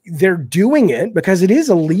 they're doing it because it is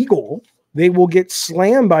illegal, they will get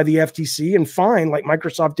slammed by the FTC and fined like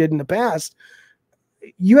Microsoft did in the past.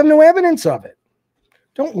 You have no evidence of it.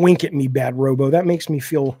 Don't wink at me, Bad Robo. That makes me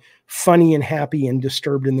feel funny and happy and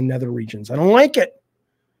disturbed in the nether regions. I don't like it.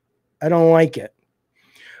 I don't like it.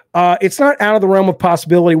 It's not out of the realm of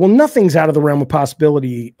possibility. Well, nothing's out of the realm of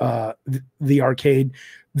possibility, the arcade,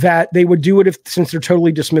 that they would do it since they're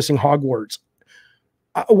totally dismissing Hogwarts.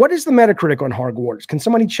 What is the Metacritic on Hogwarts? Can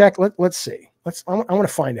somebody check? Let's see. I want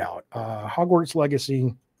to find out. Hogwarts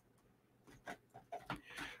Legacy.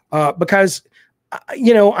 Because,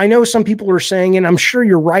 I know some people are saying, and I'm sure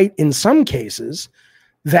you're right in some cases,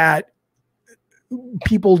 that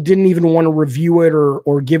people didn't even want to review it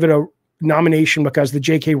or give it a nomination because the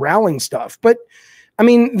J.K. Rowling stuff. But I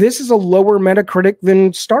mean, this is a lower Metacritic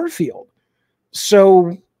than Starfield.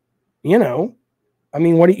 So, I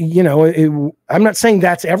mean, I'm not saying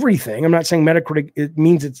that's everything. I'm not saying Metacritic, it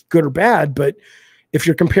means it's good or bad, but if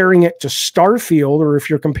you're comparing it to Starfield, or if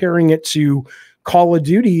you're comparing it to Call of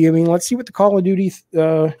Duty, I mean, let's see what the Call of Duty,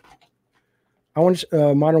 Modern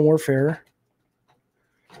Warfare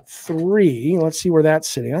 3. Let's see where that's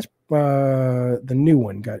sitting. That's the new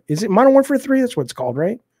one. Is it Modern Warfare 3? That's what it's called,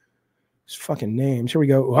 right? It's fucking names. Here we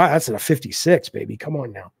go. Wow, that's at a 56, baby. Come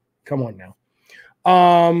on now.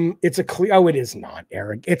 It's a clear, it is not,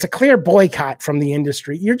 Eric. It's a clear boycott from the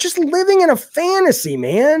industry. You're just living in a fantasy,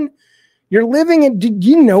 man. You're living in, did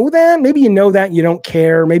you know that? Maybe you know that and you don't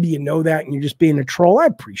care. Maybe you know that and you're just being a troll. I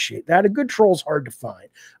appreciate that. A good troll's hard to find.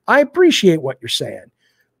 I appreciate what you're saying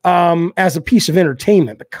as a piece of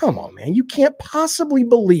entertainment, but come on, man. You can't possibly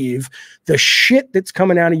believe the shit that's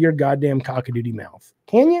coming out of your goddamn cockadoodie mouth.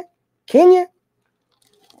 Can you? Can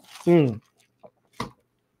you?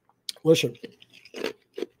 Listen.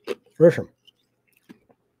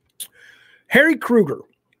 Harry Kruger,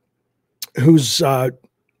 who's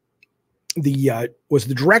was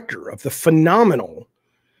the director of the phenomenal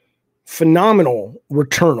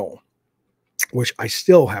Returnal, which I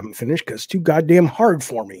still haven't finished because it's too goddamn hard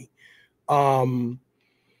for me.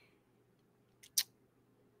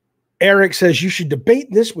 Eric says you should debate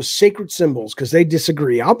this with Sacred Symbols because they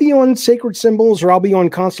disagree. I'll be on Sacred Symbols or I'll be on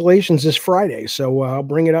Constellations this Friday, so I'll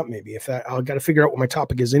bring it up maybe. I've got to figure out what my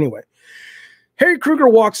topic is anyway. Harry Kruger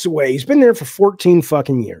walks away. He's been there for 14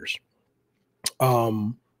 fucking years.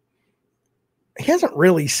 He hasn't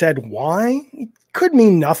really said why. It could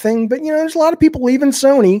mean nothing, but there's a lot of people leaving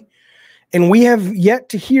Sony, and we have yet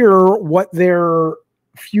to hear what their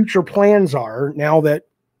future plans are now that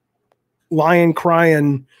Lion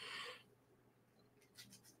crying,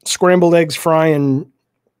 scrambled eggs frying,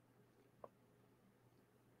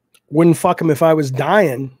 wouldn't fuck him if I was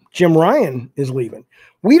dying, Jim Ryan is leaving.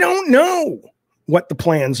 We don't know what the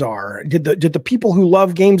plans are. Did the people who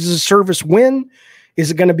love games as a service win? Is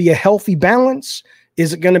it going to be a healthy balance?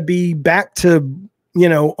 Is it going to be back to,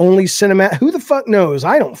 only cinema? Who the fuck knows?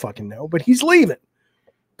 I don't fucking know, but he's leaving.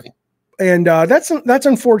 And that's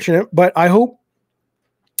unfortunate, but I hope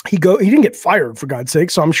he didn't get fired, for God's sake.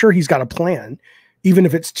 So I'm sure he's got a plan, even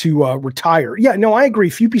if it's to retire. Yeah, no, I agree.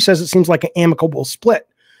 Fupi says it seems like an amicable split.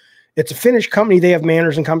 It's a Finnish company. They have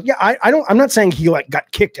manners and company. Yeah, I'm not saying he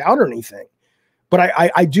got kicked out or anything, but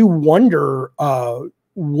I do wonder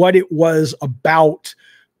what it was about,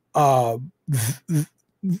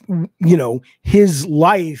 his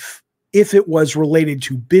life, if it was related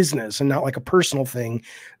to business and not like a personal thing,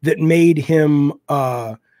 that made him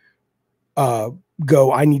go,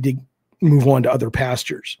 I need to move on to other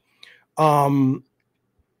pastures.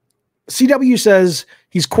 CW says,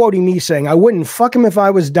 he's quoting me saying, I wouldn't fuck him if I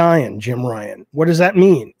was dying, Jim Ryan. What does that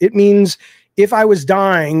mean? It means if I was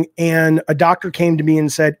dying and a doctor came to me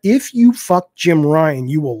and said, if you fuck Jim Ryan,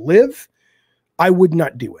 you will live, I would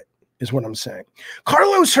not do it, is what I'm saying.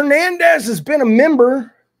 Carlos Hernandez has been a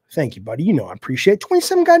member. Thank you, buddy. I appreciate it.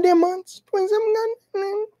 27 goddamn months. 27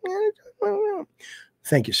 goddamn.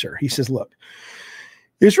 Thank you, sir. He says, look,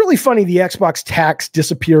 it's really funny. The Xbox tax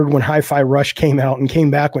disappeared when Hi-Fi Rush came out and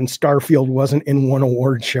came back when Starfield wasn't in one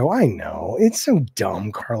award show. I know. It's so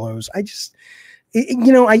dumb, Carlos. I just,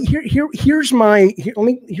 here's my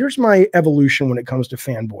evolution when it comes to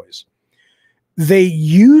fanboys. They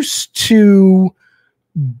used to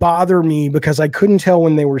bother me because I couldn't tell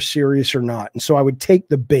when they were serious or not. And so I would take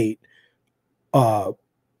the bait a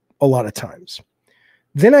lot of times.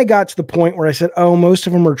 Then I got to the point where I said, oh, most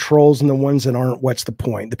of them are trolls, and the ones that aren't, what's the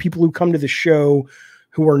point? The people who come to the show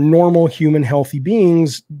who are normal, human, healthy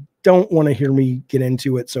beings don't want to hear me get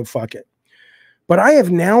into it, so fuck it. But I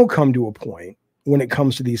have now come to a point when it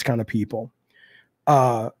comes to these kind of people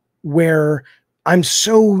where I'm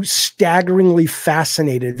so staggeringly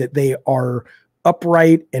fascinated that they are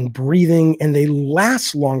upright and breathing, and they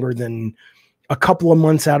last longer than a couple of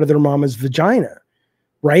months out of their mama's vagina.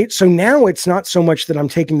 Right. So now it's not so much that I'm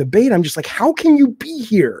taking the bait. I'm just like, how can you be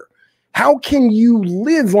here? How can you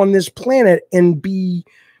live on this planet and be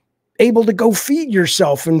able to go feed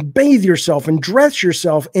yourself and bathe yourself and dress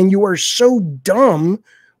yourself? And you are so dumb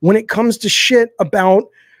when it comes to shit about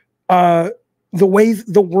the way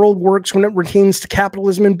the world works when it pertains to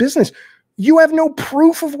capitalism and business. You have no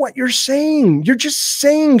proof of what you're saying. You're just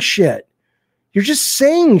saying shit. You're just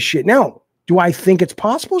saying shit. Now, do I think it's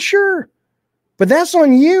possible? Sure. But that's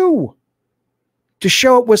on you to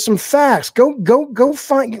show up with some facts. Go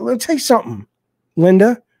find. Let me tell you something,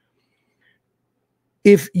 Linda.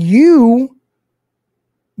 If you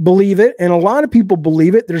believe it, and a lot of people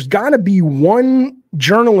believe it, there's got to be one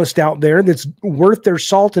journalist out there that's worth their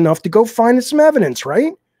salt enough to go find some evidence,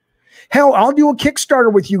 right? Hell, I'll do a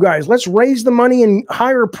Kickstarter with you guys. Let's raise the money and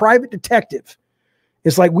hire a private detective.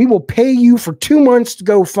 It's like, we will pay you for 2 months to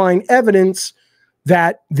go find evidence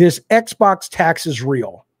that this Xbox tax is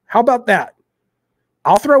real. How about that?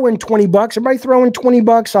 I'll throw in $20. Everybody throw in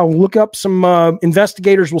 $20. I'll look up some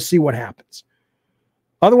investigators. We'll see what happens.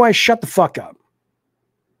 Otherwise, shut the fuck up.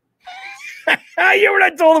 You hear what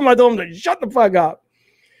I told him? I told him to shut the fuck up.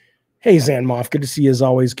 Hey, Zanmoff. Good to see you as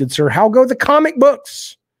always. Good, sir. How go the comic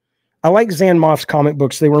books? I like Zanmoff's comic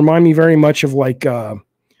books. They remind me very much of like,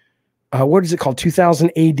 what is it called?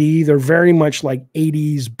 2000 AD. They're very much like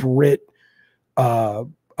 80s Brit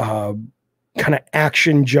kind of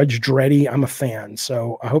action Judge Dreddy. I'm a fan,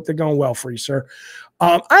 so I hope they're going well for you, sir.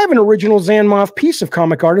 I have an original Zanmoff piece of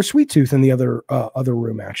comic art of Sweet Tooth in the other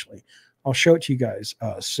room, actually. I'll show it to you guys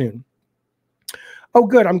soon. Oh,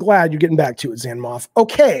 good. I'm glad you're getting back to it, Zanmoff.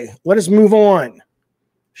 Okay, let us move on,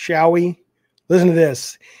 shall we? Listen to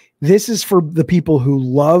this. This is for the people who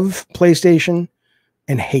love PlayStation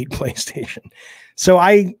and hate PlayStation. So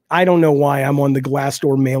I don't know why I'm on the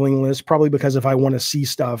Glassdoor mailing list. Probably because if I want to see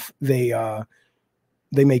stuff, they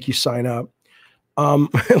make you sign up.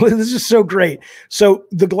 This is so great. So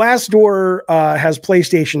the Glassdoor has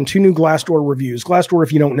PlayStation, 2 new Glassdoor reviews. Glassdoor,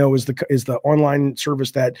 if you don't know, is the online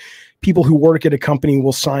service that people who work at a company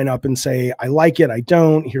will sign up and say, I like it, I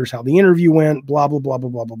don't. Here's how the interview went, blah, blah, blah, blah,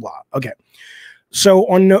 blah, blah, blah. Okay. So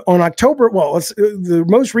on October, well, it's the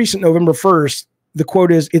most recent November 1st, the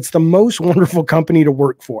quote is, it's the most wonderful company to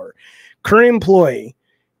work for. Current employee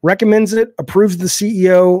recommends it, approves the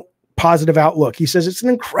CEO, positive outlook. He says it's an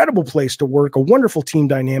incredible place to work, a wonderful team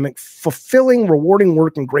dynamic, fulfilling, rewarding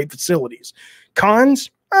work, and great facilities.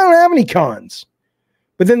 Cons? I don't have any cons.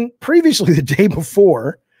 But then previously, the day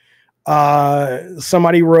before,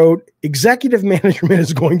 somebody wrote, executive management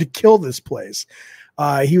is going to kill this place.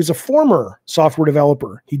 He was a former software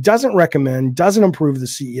developer. He doesn't recommend, doesn't approve the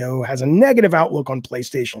CEO, has a negative outlook on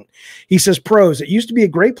PlayStation. He says, pros, it used to be a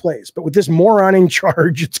great place, but with this moron in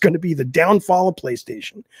charge, it's going to be the downfall of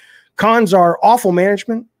PlayStation. Cons are awful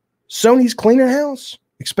management. Sony's cleaning house.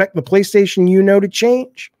 Expect the PlayStation to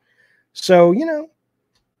change. So,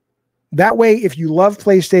 that way, if you love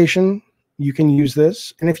PlayStation, you can use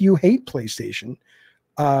this. And if you hate PlayStation,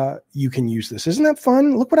 you can use this. Isn't that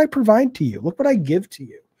fun? Look what I provide to you. Look what I give to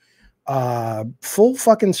you. Full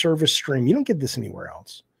fucking service stream. You don't get this anywhere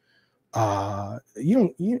else.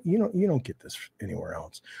 You don't get this anywhere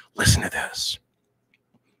else. Listen to this.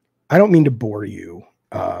 I don't mean to bore you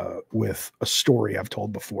with a story I've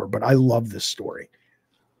told before, but I love this story.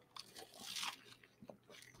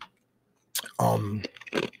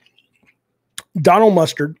 Donald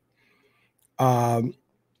Mustard,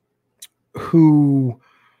 who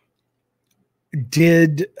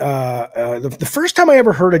did the first time I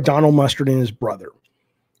ever heard of Donald Mustard and his brother,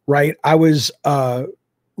 right? I was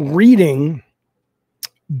reading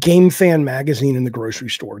Game Fan magazine in the grocery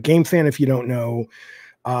store. Game Fan, if you don't know,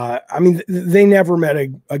 I mean, they never met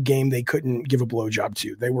a game they couldn't give a blowjob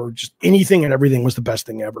to. They were just anything and everything was the best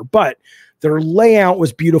thing ever. But their layout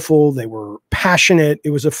was beautiful. They were passionate. It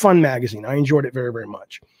was a fun magazine. I enjoyed it very, very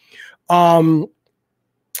much. And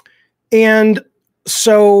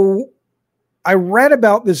so I read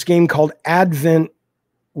about this game called Advent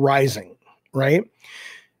Rising, right?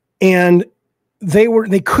 And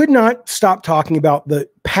they could not stop talking about the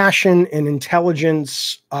passion and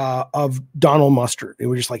intelligence of Donald Mustard. It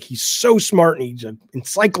was just like, he's so smart and he's an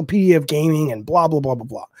encyclopedia of gaming and blah, blah, blah, blah,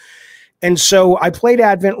 blah. And so I played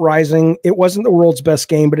Advent Rising. It wasn't the world's best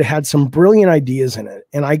game, but it had some brilliant ideas in it.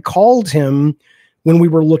 And I called him when we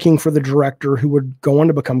were looking for the director who would go on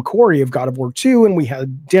to become Corey of God of War 2. And we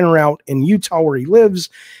had dinner out in Utah where he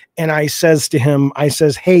lives. And I says to him,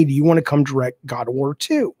 hey, do you want to come direct God of War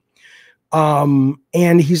 2?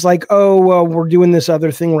 And he's like, oh, well, we're doing this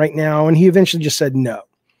other thing right now. And he eventually just said no.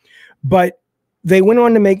 But they went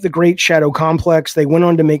on to make the great Shadow Complex. They went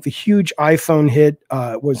on to make the huge iPhone hit,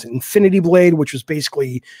 was Infinity Blade, which was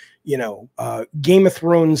basically, Game of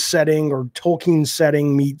Thrones setting or Tolkien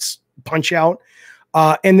setting meets Punch-Out.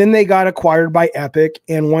 And then they got acquired by Epic.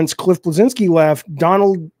 And once Cliff Bleszinski left,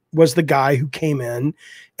 Donald was the guy who came in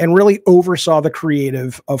and really oversaw the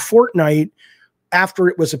creative of Fortnite after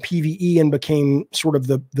it was a PvE and became sort of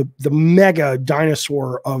the mega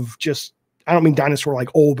dinosaur of just, I don't mean dinosaur like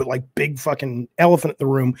old, but like big fucking elephant in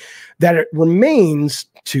the room that it remains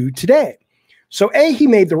to today. So he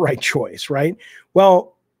made the right choice, right?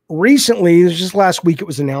 Well, recently, just last week, it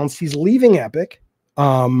was announced he's leaving Epic.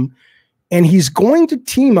 And he's going to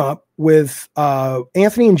team up with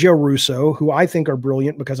Anthony and Joe Russo, who I think are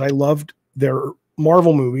brilliant because I loved their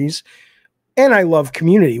Marvel movies. And I love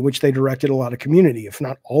Community, which they directed a lot of Community, if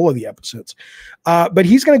not all of the episodes. But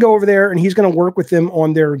he's going to go over there and he's going to work with them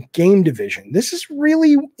on their game division. This is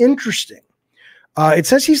really interesting. It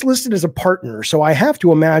says he's listed as a partner. So I have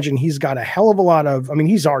to imagine he's got a hell of a lot of, I mean,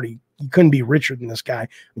 you couldn't be richer than this guy. I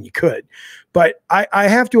mean, you could, but I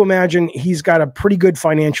have to imagine he's got a pretty good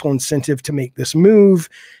financial incentive to make this move.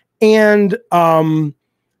 And the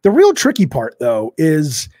real tricky part though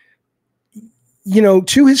is,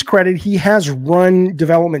 to his credit, he has run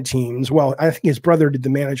development teams. Well, I think his brother did the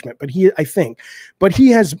management, but he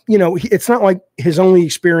has, it's not like his only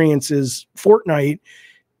experience is Fortnite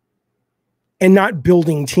and not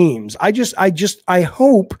building teams. I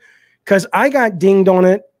hope, because I got dinged on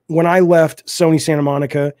it when I left Sony Santa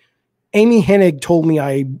Monica. Amy Hennig told me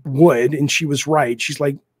I would, and she was right. She's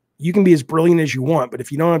like, you can be as brilliant as you want, but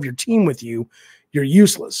if you don't have your team with you, you're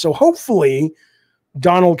useless. So hopefully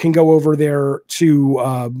Donald can go over there to,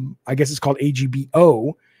 I guess it's called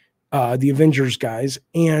AGBO, the Avengers guys,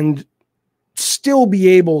 and still be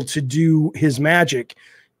able to do his magic.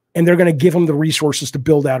 And they're going to give him the resources to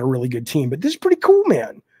build out a really good team. But this is pretty cool,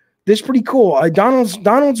 man. This is pretty cool.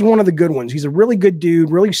 Donald's one of the good ones. He's a really good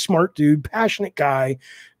dude, really smart dude, passionate guy,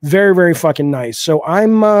 very, very fucking nice. So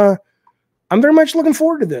I'm very much looking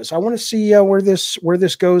forward to this. I want to see where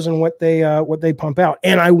this goes and what they pump out.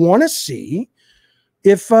 And I want to see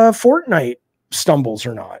if Fortnite stumbles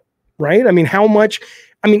or not, right? I mean, how much,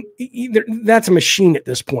 that's a machine at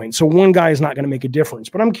this point. So one guy is not going to make a difference,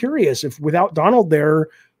 but I'm curious if without Donald there,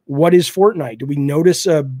 what is Fortnite? Do we notice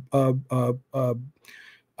a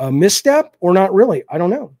misstep or not really? I don't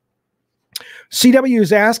know. CW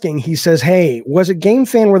is asking, he says, hey, was it Game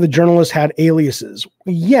Fan where the journalists had aliases?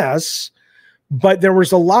 Yes, but there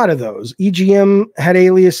was a lot of those. EGM had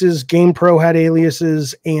aliases, GamePro had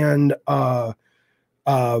aliases, and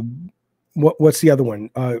what's the other one?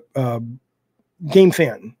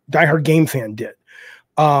 diehard game fan did.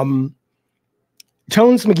 Tones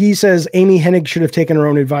McGee says Amy Hennig should have taken her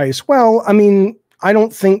own advice. Well, I mean, I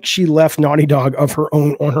don't think she left Naughty Dog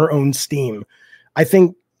on her own steam. I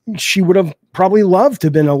think she would have probably loved to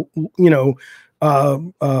have been a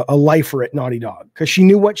lifer at Naughty Dog, because she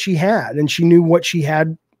knew what she had, and she knew what she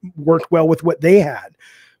had worked well with what they had.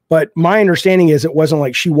 But my understanding is it wasn't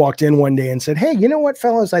like she walked in one day and said, "Hey, you know what,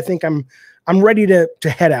 fellas, I think I'm ready to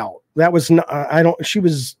head out." That was not, she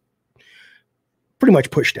was pretty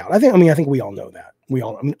much pushed out. I think we all know that.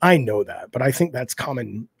 I know that, but I think that's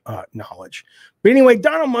common knowledge. But anyway,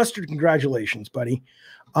 Donald Mustard, congratulations, buddy.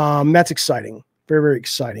 That's exciting. Very, very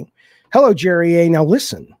exciting. Hello, Jerry A. Now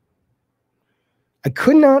listen, I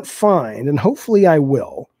could not find, and hopefully I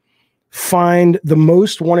will find, the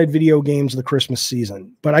most wanted video games of the Christmas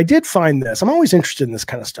season. But I did find this. I'm always interested in this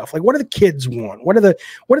kind of stuff. Like, what do the kids want? What are the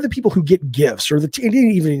people who get gifts? Or it didn't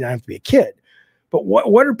even have to be a kid. But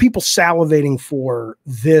what are people salivating for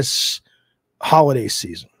this holiday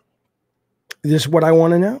season? This is what I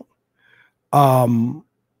want to know. All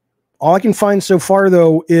I can find so far,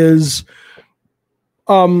 though, is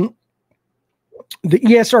the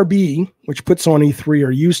ESRB, which puts on E3,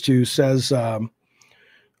 or used to, says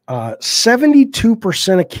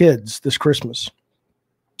 72% of kids this Christmas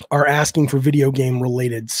are asking for video game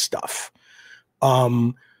related stuff.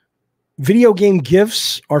 Video game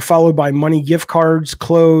gifts are followed by money gift cards,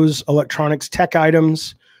 clothes, electronics, tech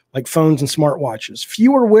items like phones and smartwatches.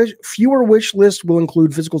 Fewer wish lists will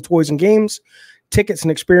include physical toys and games, tickets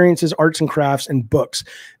and experiences, arts and crafts, and books.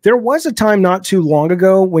 There was a time not too long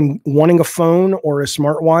ago when wanting a phone or a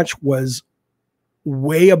smartwatch was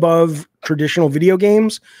way above traditional video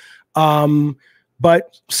games.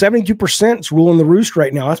 But 72% is ruling the roost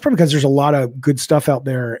right now. That's probably because there's a lot of good stuff out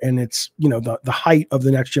there, and it's, the height of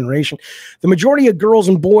the next generation. The majority of girls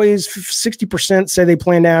and boys, 60%, say they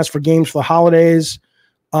plan to ask for games for the holidays.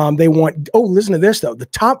 They want, listen to this though. The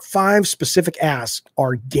top 5 specific asks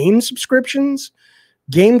are game subscriptions,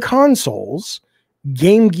 game consoles,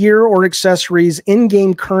 game gear or accessories,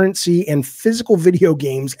 in-game currency, and physical video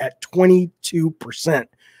games at 22%.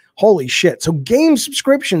 Holy shit. So game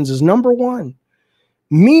subscriptions is number 1.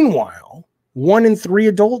 Meanwhile, 1 in 3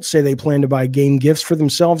 adults say they plan to buy game gifts for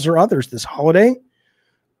themselves or others this holiday,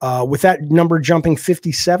 with that number jumping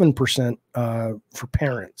 57% for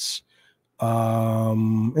parents.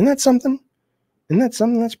 Isn't that something?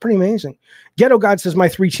 That's pretty amazing. Ghetto God says, my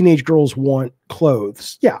 3 teenage girls want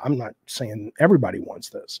clothes. Yeah, I'm not saying everybody wants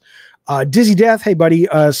this. Dizzy Death, hey buddy,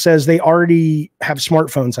 says they already have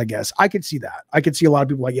smartphones, I guess. I could see that. I could see a lot of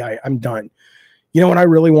people like, yeah, I'm done. You know what I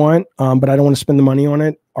really want, but I don't want to spend the money on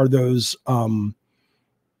it, are those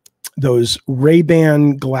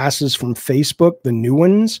Ray-Ban glasses from Facebook, the new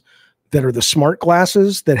ones that are the smart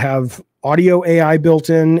glasses that have audio AI built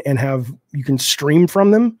in and you can stream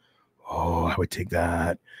from them. Oh, I would take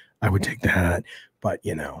that. But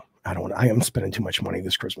I am spending too much money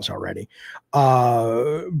this Christmas already.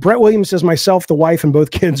 Brett Williams says, myself, the wife, and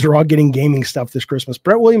both kids are all getting gaming stuff this Christmas.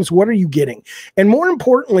 Brett Williams, what are you getting? And more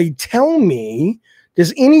importantly, tell me,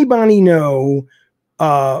 does anybody know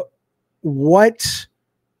what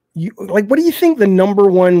do you think the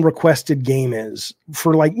number 1 requested game is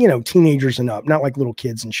for teenagers and up, not like little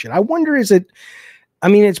kids and shit? I wonder,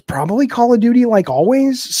 it's probably Call of Duty, like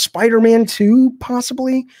always. Spider-Man 2,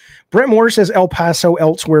 possibly. Brett Moore says El Paso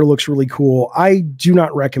Elsewhere looks really cool. I do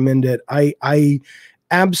not recommend it. I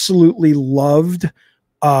absolutely loved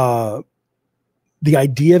the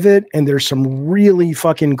idea of it, and there's some really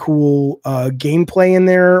fucking cool gameplay in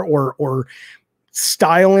there or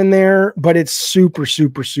style in there, but it's super,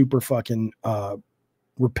 super, super fucking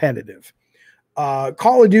repetitive.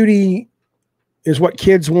 Call of Duty is what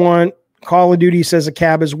kids want. Call of Duty, says a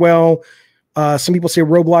cab as well. Some people say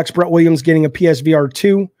Roblox. Brett Williams getting a PSVR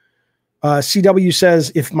 2. CW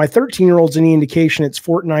says, if my 13-year-old's any indication, it's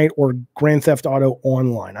Fortnite or Grand Theft Auto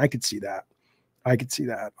Online. I could see that.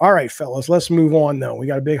 All right, fellas, let's move on, though. We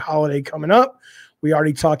got a big holiday coming up. We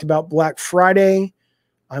already talked about Black Friday.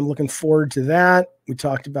 I'm looking forward to that. We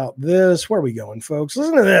talked about this. Where are we going, folks?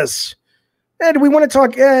 Listen to this. Do we want to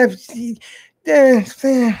talk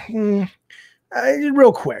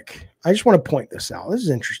real quick? I just want to point this out. This is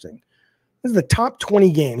interesting. This is the top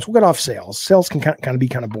 20 games. We'll get off sales. Sales can kind of be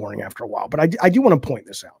kind of boring after a while, but I do want to point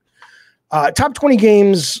this out. Top 20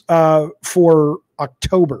 games for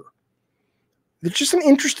October. There's just some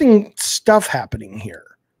interesting stuff happening here.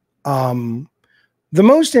 The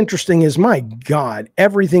most interesting is, my God,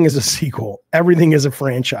 everything is a sequel. Everything is a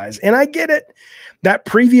franchise. And I get it. That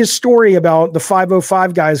previous story about the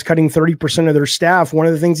 505 guys cutting 30% of their staff, one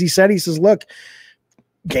of the things he said, he says, look,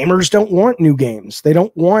 gamers don't want new games. They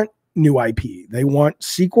don't want new IP. They want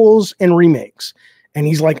sequels and remakes. And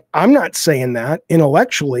he's like, I'm not saying that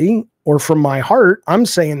intellectually or from my heart. I'm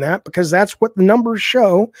saying that because that's what the numbers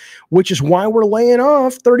show, which is why we're laying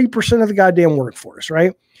off 30% of the goddamn workforce,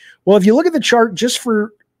 right? Well, if you look at the chart just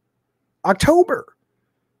for October,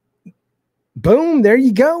 boom, there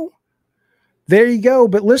you go. There you go.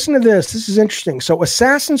 But listen to this. This is interesting. So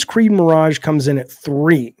Assassin's Creed Mirage comes in at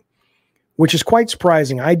 3, which is quite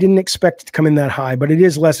surprising. I didn't expect it to come in that high, but it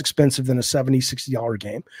is less expensive than a $70, $60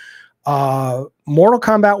 game. Mortal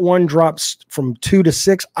Kombat 1 drops from 2 to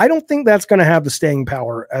 6. I don't think that's going to have the staying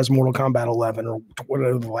power as Mortal Kombat 11 or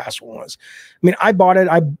whatever the last one was. I mean, I bought it.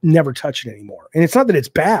 I never touch it anymore. And it's not that it's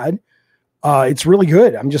bad. It's really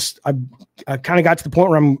good. I kind of got to the point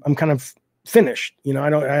where I'm kind of finished. You know, I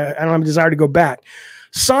don't have a desire to go back.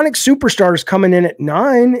 Sonic Superstars coming in at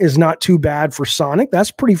 9 is not too bad for Sonic. That's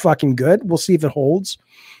pretty fucking good. We'll see if it holds.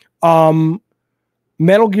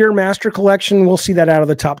 Metal Gear Master Collection, we'll see that out of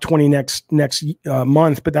the top 20 next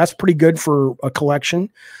month, but that's pretty good for a collection.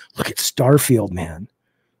 Look at Starfield, man.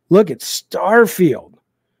 Look at Starfield.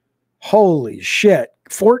 Holy shit.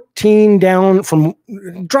 14 down from,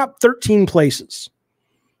 dropped 13 places.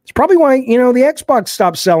 It's probably why, you know, the Xbox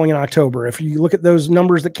stopped selling in October. If you look at those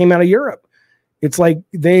numbers that came out of Europe, it's like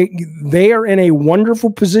they are in a wonderful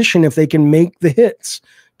position if they can make the hits,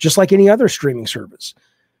 just like any other streaming service.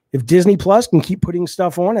 If Disney Plus can keep putting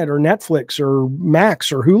stuff on it, or Netflix or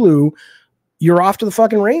Max or Hulu, you're off to the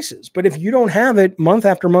fucking races. But if you don't have it month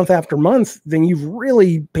after month after month, then you've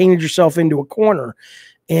really painted yourself into a corner.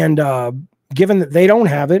 And given that they don't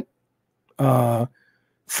have it,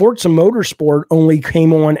 Forza Motorsport only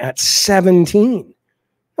came on at 17.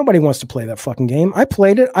 Nobody wants to play that fucking game. I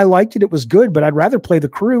played it. I liked it. It was good, but I'd rather play The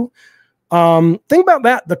Crew. Think about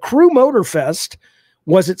that. The Crew Motorfest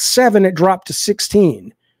was at 7. It dropped to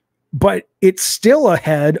 16. But it's still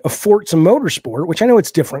ahead of Forza Motorsport, which I know it's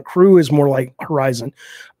different. Crew is more like Horizon,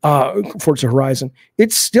 Forza Horizon.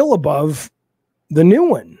 It's still above the new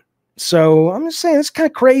one. So I'm just saying, it's kind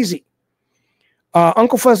of crazy.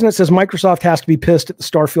 Uncle Fuzznet says Microsoft has to be pissed at the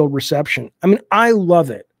Starfield reception. I mean, I love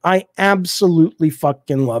it. I absolutely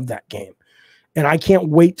fucking love that game. And I can't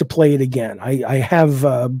wait to play it again. I have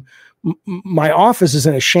my office is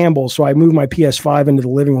in a shambles, so I moved my PS5 into the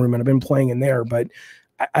living room and I've been playing in there, but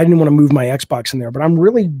I didn't want to move my Xbox in there, but I'm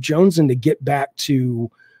really jonesing to get back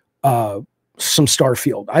to some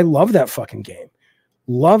Starfield. I love that fucking game.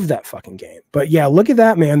 Love that fucking game. But yeah, look at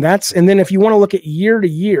that, man. And then if you want to look at year to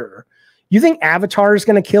year, you think Avatar is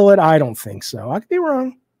going to kill it? I don't think so. I could be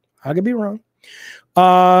wrong.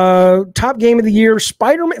 Top game of the year,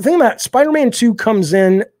 Spider-Man. Think about it. Spider-Man 2 comes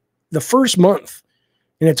in the first month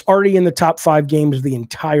and it's already in the top 5 games of the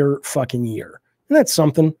entire fucking year. And that's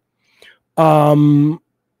something.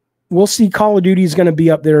 We'll see. Call of Duty is going to be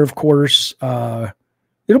up there, of course.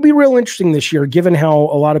 It'll be real interesting this year, given how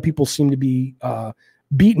a lot of people seem to be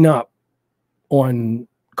beaten up on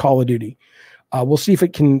Call of Duty. We'll see if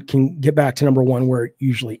it can get back to number 1 where it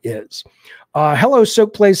usually is. Hello,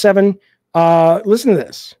 Soak Play 7. Listen to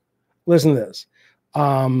this.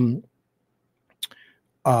 Kyler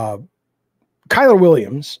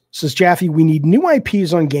Williams says, Jaffe, we need new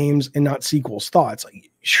IPs on games and not sequels. Thoughts?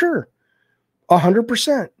 Sure.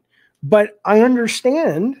 100%. But I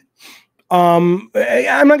understand. I'm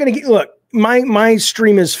not going to get, look, my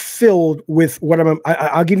stream is filled with what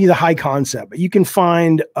I'll give you the high concept, but you can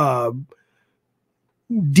find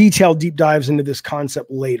detailed deep dives into this concept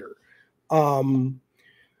later.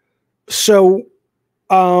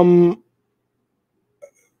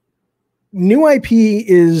 New IP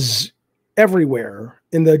is everywhere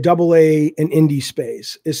in the AA and indie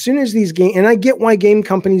space. As soon as these games, and I get why game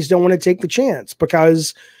companies don't want to take the chance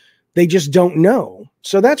because they just don't know.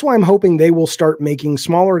 So that's why I'm hoping they will start making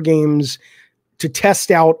smaller games to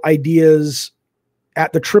test out ideas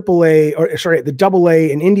at the AAA, or sorry, at the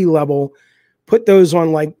AA and indie level, put those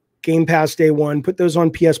on like Game Pass day 1, put those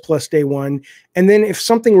on PS Plus day 1. And then if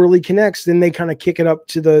something really connects, then they kind of kick it up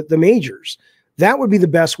to the majors. That would be the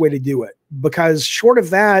best way to do it, because short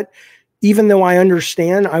of that, even though I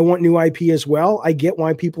understand I want new IP as well, I get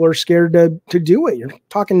why people are scared to do it. You're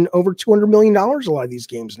talking over $200 million, a lot of these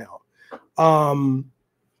games now.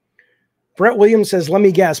 Brett Williams says, let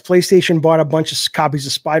me guess, PlayStation bought a bunch of copies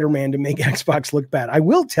of Spider-Man to make Xbox look bad. I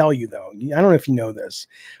will tell you, though, I don't know if you know this,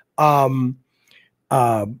 but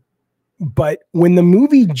when the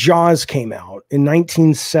movie Jaws came out in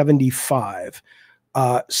 1975,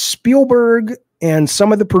 Spielberg and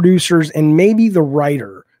some of the producers and maybe the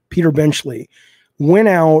writer, Peter Benchley, went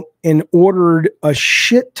out and ordered a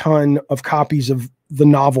shit ton of copies of the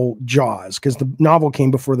novel Jaws, because the novel came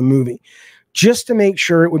before the movie, just to make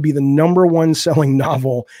sure it would be the #1 selling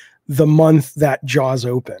novel the month that Jaws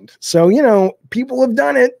opened. So, you know, people have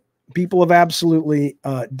done it. People have absolutely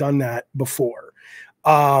done that before.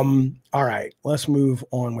 All right, let's move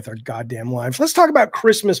on with our goddamn lives. Let's talk about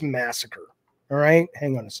Christmas Massacre. All right,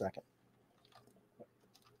 hang on a second.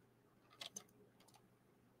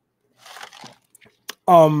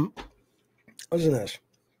 Listen to this.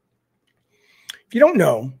 If you don't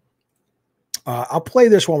know, I'll play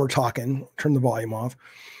this while we're talking. Turn the volume off.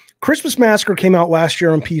 Christmas Massacre came out last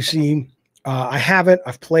year on PC. I have it.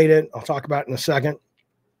 I've played it. I'll talk about it in a second.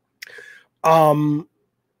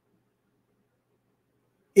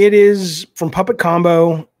 It is from Puppet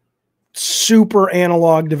Combo, super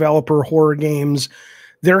analog developer, horror games.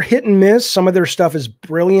 They're hit and miss. Some of their stuff is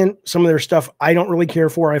brilliant. Some of their stuff I don't really care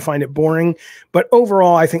for. I find it boring. But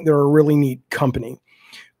overall, I think they're a really neat company.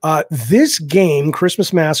 This game,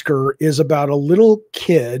 Christmas Massacre, is about a little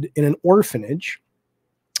kid in an orphanage.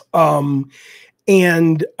 The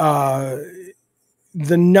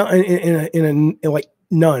like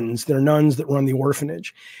nuns. They're nuns that run the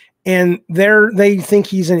orphanage. And they think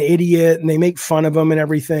he's an idiot and they make fun of him and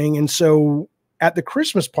everything. And so at the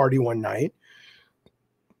Christmas party one night,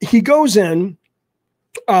 he goes in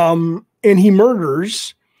and he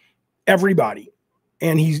murders everybody.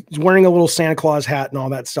 And he's wearing a little Santa Claus hat and all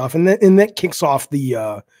that stuff. And that kicks off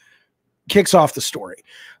the story.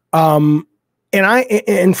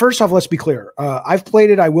 And first off, let's be clear. I've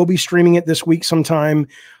played it. I will be streaming it this week sometime.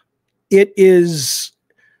 It's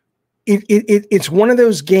one of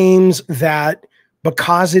those games that,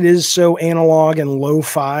 because it is so analog and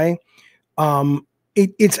lo-fi,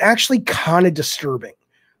 it's actually kind of disturbing.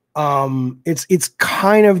 It's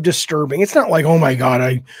kind of disturbing. It's not like, oh my God,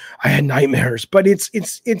 I had nightmares, but it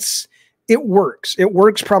works. It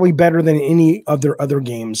works probably better than any of their other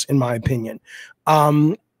games, in my opinion.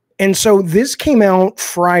 And so this came out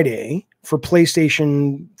Friday for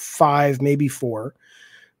PlayStation 5, maybe 4,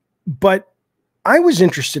 but I was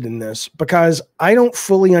interested in this because I don't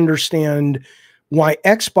fully understand why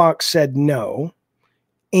Xbox said no.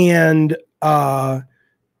 And I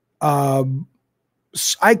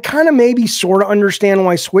kind of maybe sort of understand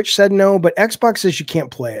why Switch said no, but Xbox says you can't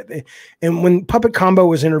play it. And when Puppet Combo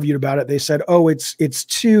was interviewed about it, they said, oh, it's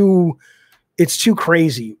too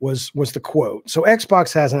crazy was the quote. So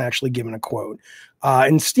Xbox hasn't actually given a quote,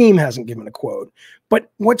 and Steam hasn't given a quote.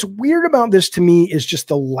 But what's weird about this to me is just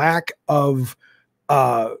the lack of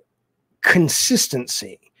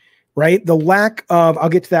consistency, right? The lack of, I'll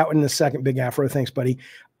get to that in a second, Big Afro. Thanks, buddy.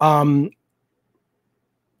 Like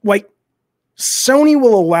Sony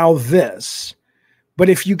will allow this, but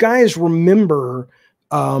if you guys remember,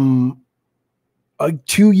 2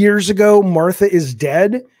 years ago, Martha is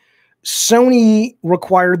Dead, Sony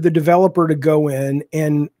required the developer to go in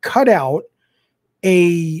and cut out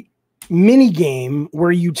a mini game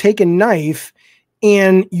where you take a knife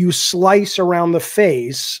and you slice around the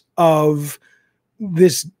face of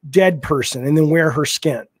this dead person and then wear her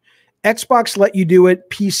skin. Xbox let you do it.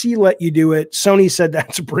 PC let you do it. Sony said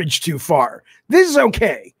that's a bridge too far. This is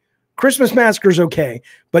okay. Christmas Massacre is okay.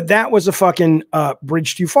 But that was a fucking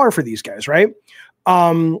bridge too far for these guys, right?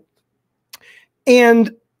 And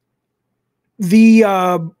the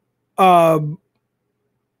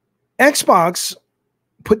Xbox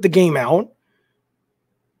put the game out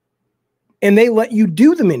and they let you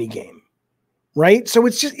do the mini game, right? So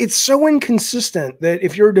it's so inconsistent that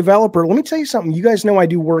if you're a developer, let me tell you something. You guys know I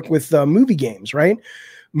do work with movie games, right?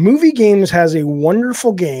 Movie Games has a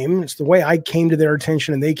wonderful game. It's the way I came to their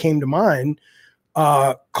attention and they came to mine,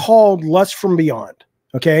 called Lust from Beyond.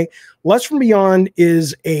 Okay. Lust from Beyond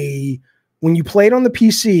is when you play it on the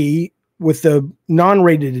PC with the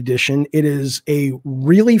non-rated edition, it is a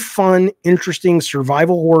really fun, interesting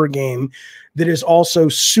survival horror game that is also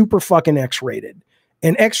super fucking X-rated.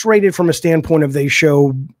 And X-rated from a standpoint of they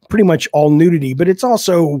show pretty much all nudity, but it's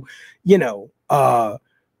also,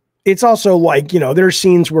 it's also like, there's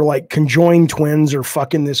scenes where like conjoined twins are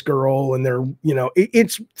fucking this girl and they're,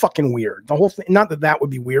 it's fucking weird. The whole thing, not that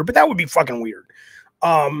would be weird, but that would be fucking weird.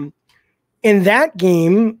 In that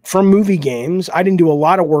game from Movie Games, I didn't do a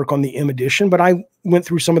lot of work on the M edition, but I went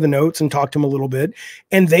through some of the notes and talked to them a little bit,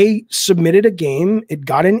 and they submitted a game. It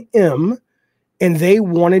got an M, and they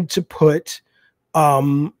wanted to put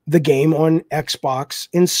the game on Xbox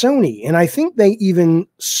and Sony. And I think they even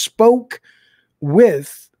spoke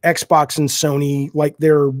with Xbox and Sony, like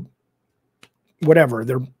their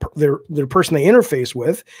person they interface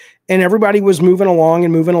with, and everybody was moving along.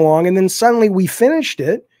 And then suddenly we finished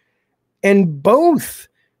it. And both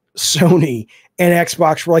Sony and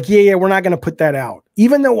Xbox were like, yeah, we're not going to put that out.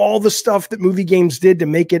 Even though all the stuff that movie games did to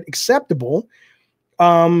make it acceptable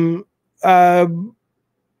didn't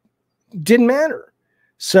matter.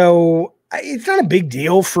 So it's not a big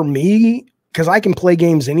deal for me because I can play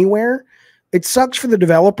games anywhere. It sucks for the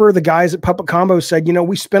developer. The guys at Puppet Combo said, you know,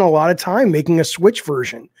 we spent a lot of time making a Switch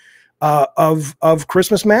version of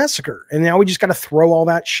Christmas Massacre, and now we just got to throw all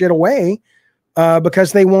that shit away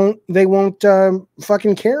because they won't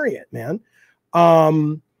fucking carry it, man.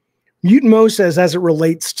 Mutant Mo says, as it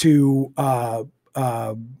relates to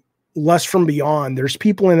Lust from Beyond, there's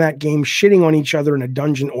people in that game shitting on each other in a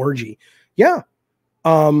dungeon orgy. Yeah,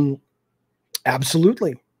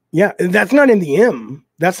 absolutely. Yeah, that's not in the M.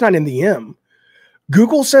 That's not in the M.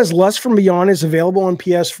 Google says Lust from Beyond is available on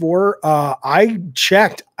PS4. I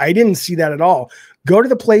checked. I didn't see that at all. Go to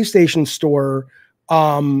the PlayStation Store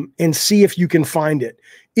and see if you can find it.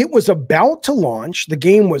 It was about to launch. The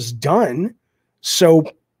game was done. So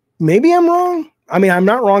maybe I'm wrong. I mean, I'm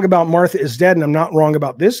not wrong about Martha is Dead, and I'm not wrong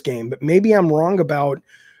about this game, but maybe I'm wrong about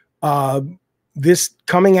this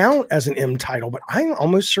coming out as an M title, but I'm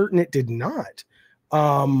almost certain it did not.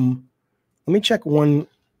 Let me check one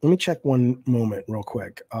moment real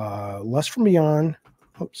quick. Lust from Beyond.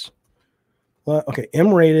 Oops. Okay,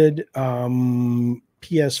 M-rated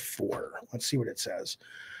PS4. Let's see what it says.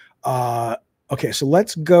 Okay, so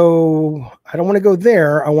let's go. I don't want to go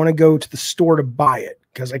there. I want to go to the store to buy it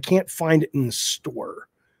because I can't find it in the store.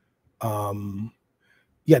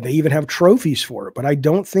 Yeah, they even have trophies for it, but I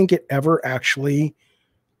don't think it ever actually,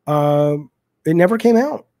 it never came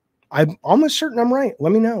out. I'm almost certain I'm right.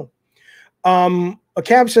 Let me know. A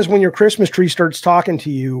cab says when your Christmas tree starts talking to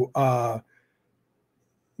you,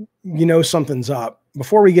 you know something's up.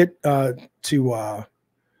 Before we get to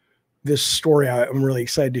this story I'm really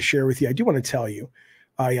excited to share with you, I do want to tell you,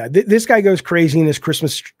 yeah, this guy goes crazy and his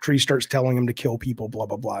Christmas tree starts telling him to kill people, blah,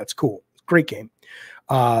 blah, blah. It's cool. Great game.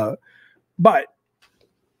 But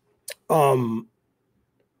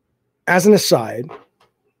as an aside,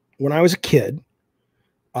 when I was a kid,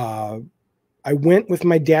 I went with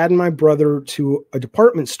my dad and my brother to a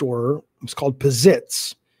department store. It was called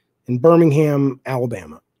Pizitz in Birmingham,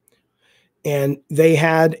 Alabama. And they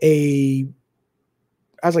had I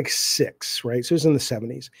was like 6, right? So it was in the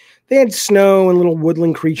 70s. They had snow and little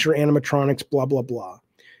woodland creature animatronics, blah, blah, blah.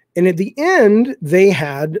 And at the end, they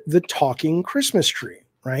had the talking Christmas tree,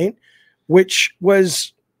 right? Which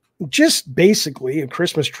was just basically a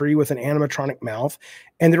Christmas tree with an animatronic mouth.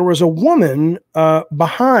 And there was a woman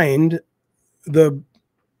behind the,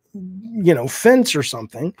 fence or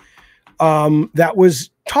something that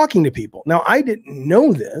was talking to people. Now, I didn't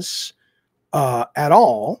know this at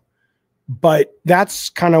all, but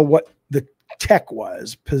that's kind of what the tech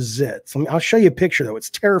was. Pizitz. I'll show you a picture, though. It's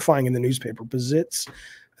terrifying in the newspaper. Pizitz.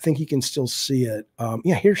 I think you can still see it.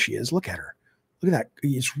 Yeah, here she is. Look at her. Look at that.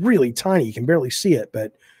 It's really tiny. You can barely see it,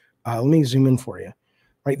 but let me zoom in for you.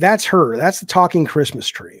 Right, that's her. That's the talking Christmas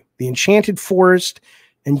tree. The Enchanted Forest,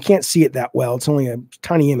 and you can't see it that well. It's only a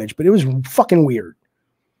tiny image, but it was fucking weird.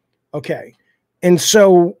 Okay, and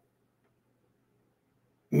so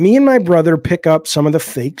me and my brother pick up some of the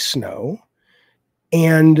fake snow,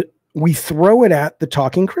 and we throw it at the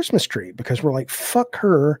talking Christmas tree because we're like, fuck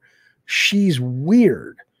her. She's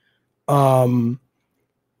weird. And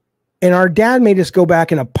our dad made us go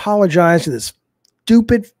back and apologize to this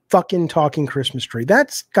stupid fucking talking Christmas tree.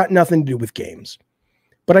 That's got nothing to do with games,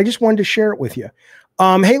 but I just wanted to share it with you.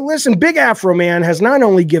 Hey, listen, Big Afro Man has not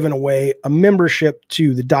only given away a membership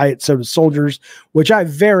to the Diet Soda Soldiers, which I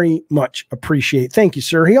very much appreciate. Thank you,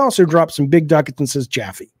 sir. He also dropped some big ducats and says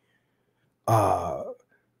Jaffe.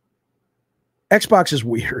 Xbox is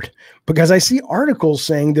weird because I see articles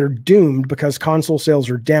saying they're doomed because console sales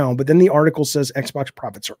are down, but then the article says Xbox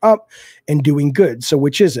profits are up and doing good. So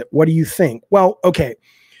which is it? What do you think? Well, okay.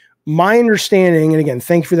 My understanding, and again,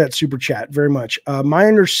 thank you for that super chat very much. My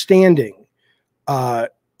understanding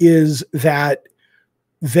is that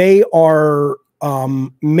they are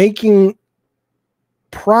making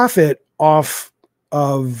profit off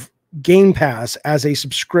of Game Pass as a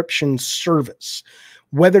subscription service,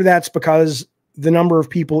 whether that's because the number of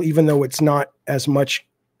people, even though it's not as much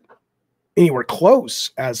anywhere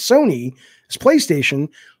close as Sony, as PlayStation,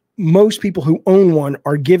 most people who own one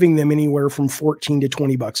are giving them anywhere from 14 to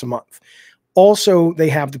 20 bucks a month. Also, they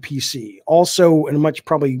have the PC. Also, and much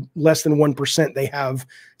probably less than 1%, they have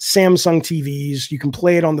Samsung TVs. You can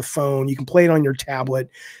play it on the phone. You can play it on your tablet.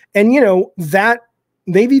 And, that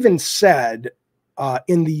they've even said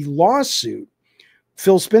in the lawsuit,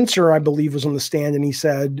 Phil Spencer, I believe, was on the stand, and he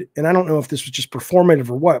said, and I don't know if this was just performative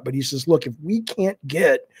or what, but he says, look, if we can't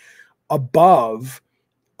get above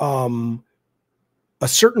a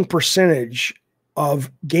certain percentage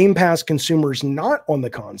of Game Pass consumers not on the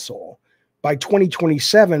console, by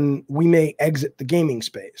 2027, we may exit the gaming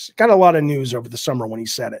space. Got a lot of news over the summer when he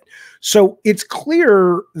said it. So it's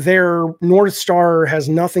clear their North Star has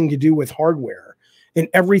nothing to do with hardware and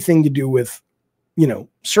everything to do with, you know,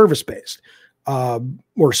 service-based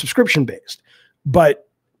or subscription-based. But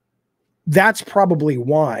that's probably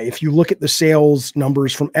why, if you look at the sales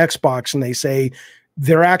numbers from Xbox and they say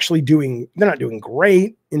they're actually doing, they're not doing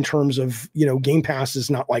great in terms of, you know, Game Pass is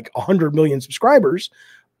not like 100 million subscribers.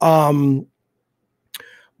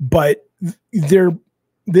 But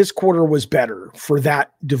this quarter was better for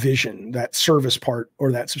that division, that service part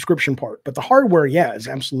or that subscription part. But the hardware, yeah, is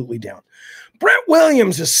absolutely down. Brett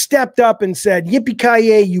Williams has stepped up and said,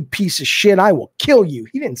 "Yippee-ki-yay, you piece of shit, I will kill you."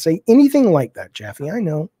 He didn't say anything like that, Jaffe. I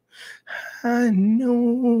know. I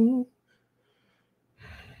know.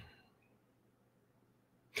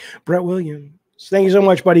 Brett Williams, thank you so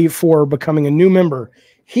much, buddy, for becoming a new member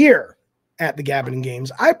here at the Gabbin'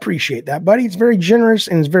 Games. I appreciate that, buddy. It's very generous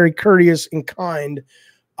and it's very courteous and kind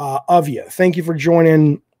of you. Thank you for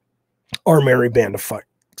joining our merry band of fuck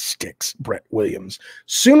sticks, Brett Williams.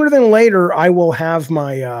 Sooner than later, I will have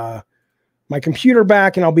my my computer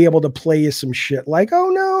back and I'll be able to play you some shit like, oh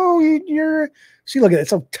no, you're see, look at it, it's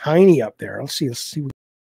so tiny up there. Let's see.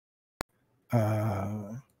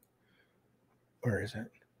 Where is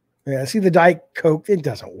it? Yeah, see the Diet Coke? It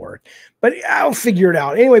doesn't work, but I'll figure it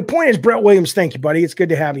out. Anyway, point is, Brett Williams, thank you, buddy. It's good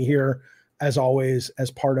to have you here, as always,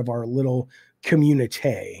 as part of our little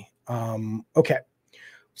community. Okay,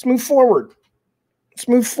 let's move forward.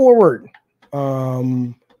 What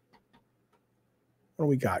do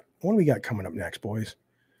we got? What do we got coming up next, boys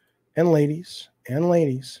and ladies?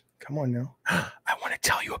 Come on now. I want to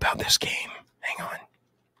tell you about this game. Hang on.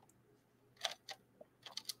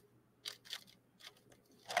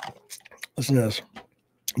 Listen to this.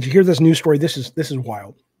 Did you hear this news story? This is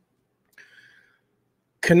wild.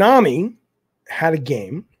 Konami had a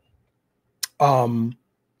game.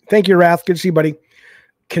 Thank you, Wrath. Good to see you, buddy.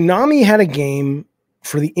 Konami had a game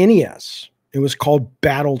for the NES. It was called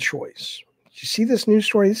Battle Choice. Did you see this news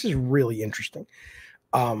story? This is really interesting.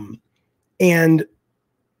 And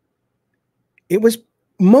it was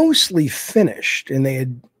mostly finished, and they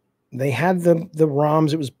had the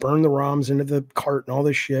ROMs. It was burn the ROMs into the cart and all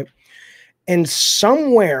this shit. And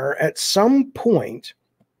somewhere at some point,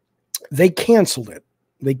 they canceled it.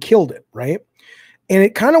 They killed it, right? And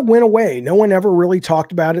it kind of went away. No one ever really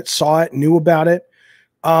talked about it, saw it, knew about it.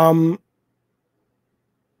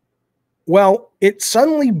 Well, it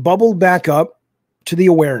suddenly bubbled back up to the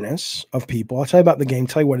awareness of people. I'll tell you about the game,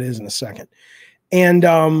 tell you what it is in a second. And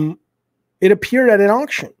it appeared at an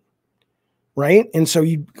auction, right? And so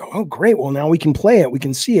you go, oh, great. Well, now we can play it. We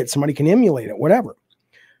can see it. Somebody can emulate it, whatever.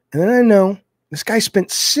 And then I know this guy spent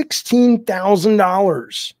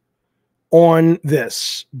 $16,000 on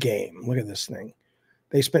this game. Look at this thing.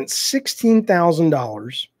 They spent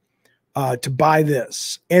 $16,000 to buy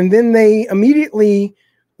this. And then they immediately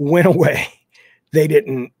went away. They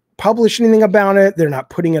didn't publish anything about it. They're not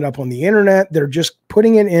putting it up on the internet. They're just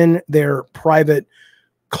putting it in their private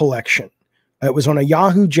collection. It was on a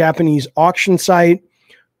Yahoo Japanese auction site.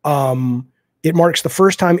 It marks the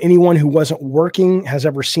first time anyone who wasn't working has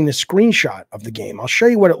ever seen a screenshot of the game. I'll show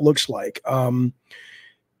you what it looks like. The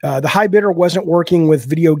high bidder wasn't working with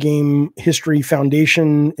Video Game History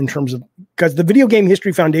Foundation in terms of, because the Video Game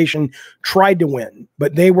History Foundation tried to win,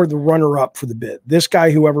 but they were the runner-up for the bid. This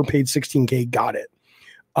guy, whoever paid $16K, got it.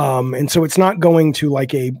 And so it's not going to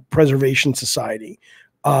like a preservation society.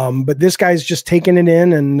 But this guy's just taking it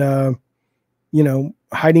in and, you know,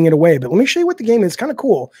 hiding it away. But let me show you what the game is. It's kind of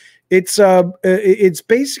cool. It's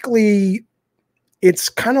basically, it's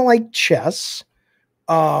kind of like chess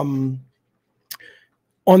on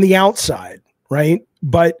the outside, right?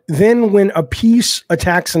 But then when a piece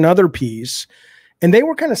attacks another piece, and they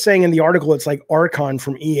were kind of saying in the article, it's like Archon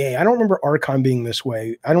from EA. I don't remember Archon being this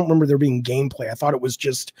way. I don't remember there being gameplay. I thought it was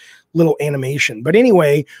just little animation. But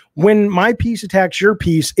anyway, when my piece attacks your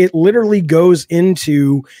piece, it literally goes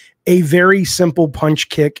into a very simple punch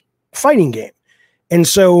kick fighting game. And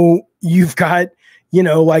so you've got, you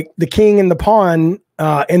know, like the king and the pawn,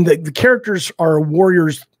 and the characters are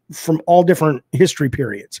warriors from all different history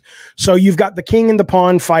periods. So you've got the king and the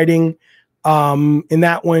pawn fighting. In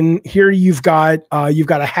that one here, you've got a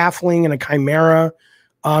halfling and a chimera.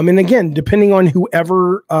 And again, depending on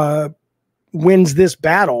whoever wins this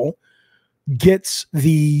battle gets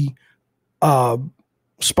the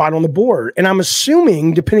spot on the board. And I'm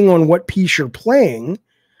assuming, depending on what piece you're playing,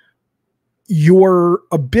 your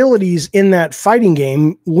abilities in that fighting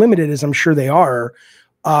game, limited as I'm sure they are,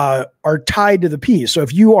 are tied to the piece. So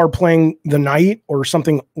if you are playing the knight or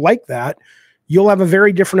something like that, you'll have a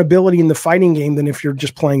very different ability in the fighting game than if you're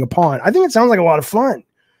just playing a pawn. I think it sounds like a lot of fun.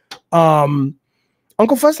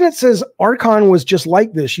 Uncle Fussnet says Archon was just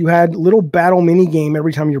like this. You had little battle mini game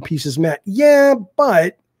every time your pieces met. Yeah,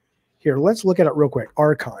 but here, let's look at it real quick.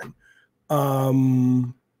 Archon.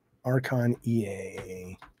 Archon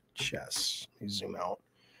EA chess. Let me zoom out.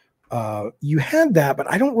 You had that, but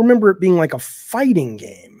I don't remember it being like a fighting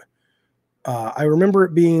game. I remember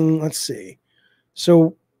it being, let's see.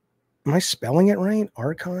 So am I spelling it right?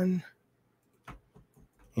 Archon?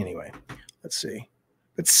 Anyway, let's see.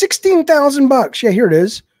 It's 16,000 bucks. Yeah, here it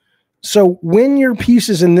is. So when your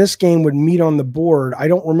pieces in this game would meet on the board, I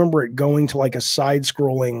don't remember it going to like a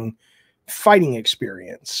side-scrolling fighting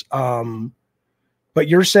experience. But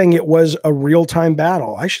you're saying it was a real-time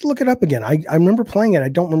battle. I should look it up again. I remember playing it. I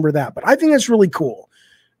don't remember that, but I think that's really cool.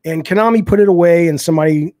 And Konami put it away, and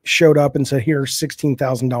somebody showed up and said, "Here,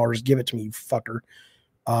 $16,000. Give it to me, you fucker."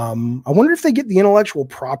 I wonder if they get the intellectual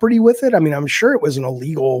property with it. I mean, I'm sure it was an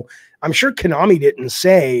illegal. I'm sure Konami didn't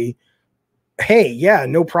say, "Hey, yeah,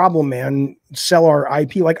 no problem, man. Sell our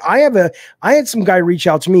IP." Like I had some guy reach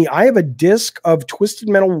out to me. I have a disc of Twisted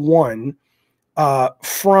Metal 1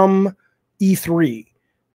 from E3.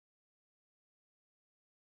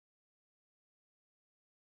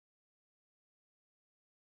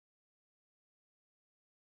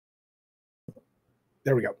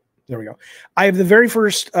 There we go. There we go. I have the very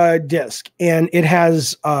first disc, and it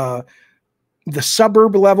has the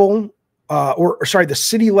suburb level, or sorry, the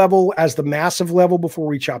city level as the massive level before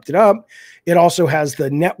we chopped it up. It also has the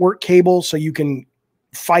network cable, so you can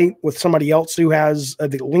fight with somebody else who has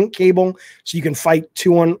the link cable, so you can fight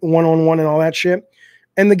one-on-one and all that shit.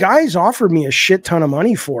 And the guys offered me a shit ton of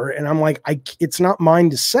money for it, and I'm like, it's not mine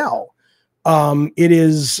to sell. It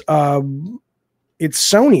is.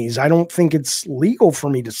 It's Sony's. I don't think it's legal for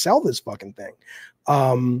me to sell this fucking thing.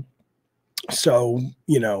 So,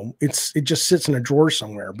 you know, it just sits in a drawer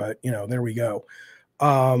somewhere, but you know, there we go.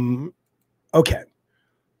 Okay.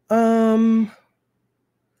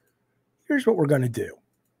 Here's what we're going to do.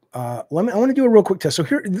 I want to do a real quick test. So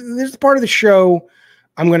there's the part of the show.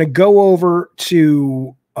 I'm going to go over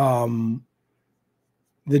to, the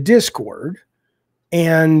Discord,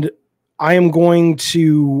 and I am going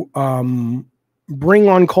to, bring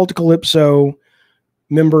on Culticalypso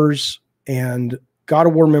members and God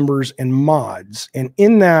of War members and mods. And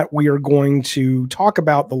in that, we are going to talk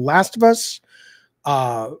about The Last of Us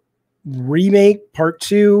remake part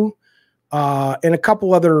 2 and a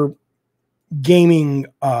couple other gaming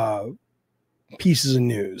pieces of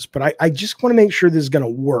news. But I just want to make sure this is going to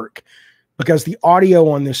work, because the audio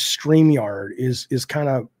on this StreamYard is kind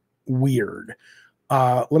of weird.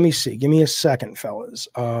 Let me see. Give me a second, fellas.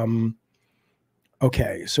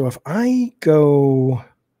 Okay, so if I go,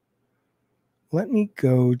 let me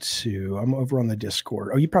go to, I'm over on the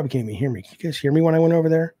Discord. Oh, you probably can't even hear me. Can you guys hear me when I went over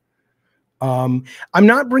there? I'm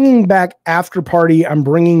not bringing back After Party. I'm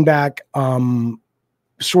bringing back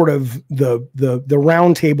sort of the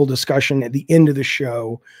roundtable discussion at the end of the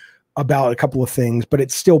show about a couple of things, but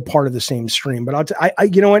it's still part of the same stream. But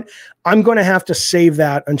you know what? I'm going to have to save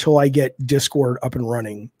that until I get Discord up and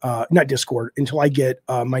running. Not Discord, until I get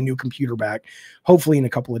my new computer back, hopefully in a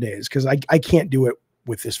couple of days, because I can't do it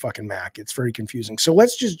with this fucking Mac. It's very confusing. So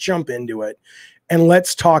let's just jump into it, and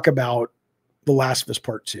let's talk about The Last of Us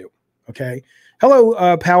Part 2. Okay.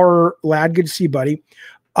 Hello, Power Lad. Good to see you, buddy.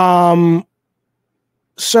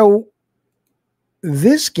 So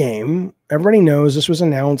this game, everybody knows this was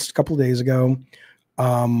announced a couple of days ago.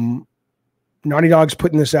 Naughty Dog's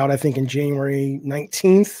putting this out, I think, in January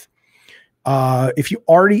 19th. If you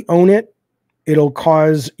already own it, it'll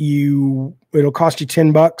cost you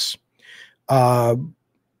 $10.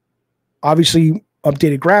 Obviously,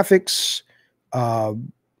 updated graphics,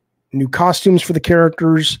 new costumes for the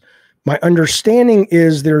characters. My understanding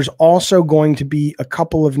is there's also going to be a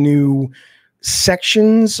couple of new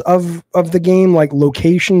sections of the game, like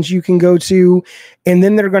locations you can go to, and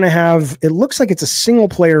then they're going to have, it looks like it's a single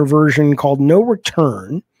player version called No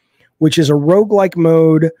Return, which is a roguelike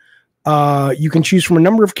mode. You can choose from a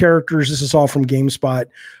number of characters. This is all from GameSpot,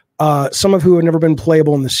 some of who have never been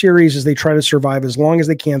playable in the series, as they try to survive as long as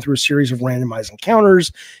they can through a series of randomized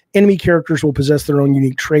encounters. Enemy characters will possess their own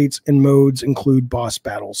unique traits, and modes include boss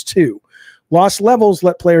battles too. Lost levels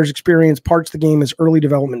let players experience parts of the game as early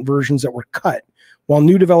development versions that were cut, while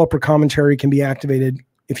new developer commentary can be activated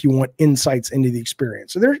if you want insights into the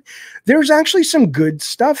experience. So there's actually some good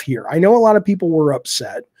stuff here. I know a lot of people were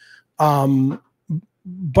upset.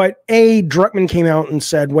 but Druckmann came out and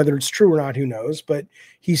said, whether it's true or not, who knows? But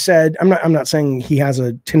he said, I'm not saying he has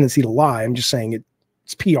a tendency to lie. I'm just saying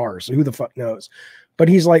it's PR, so who the fuck knows? But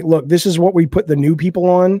he's like, look, this is what we put the new people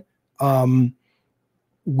on.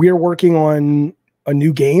 We're working on a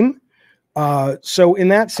new game. So in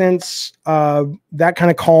that sense, that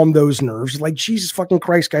kind of calmed those nerves. Like, Jesus fucking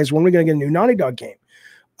Christ, guys, when are we going to get a new Naughty Dog game?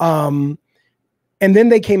 And then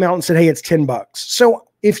they came out and said, hey, it's $10. So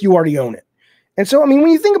if you already own it. And so, I mean,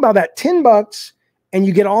 when you think about that, $10 and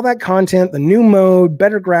you get all that content, the new mode,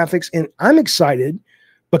 better graphics, and I'm excited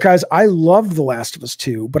because I loved The Last of Us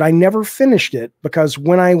 2, but I never finished it because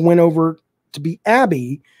when I went over to be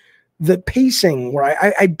Abby, the pacing where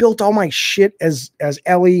I built all my shit as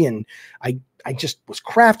Ellie, and I just was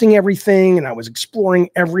crafting everything and I was exploring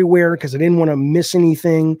everywhere because I didn't want to miss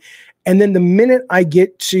anything. And then the minute I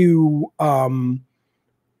get to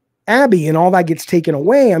Abby and all that gets taken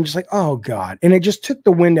away, I'm just like, oh God. And it just took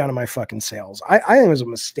the wind out of my fucking sails. I think it was a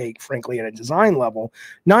mistake, frankly, at a design level,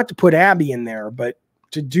 not to put Abby in there, but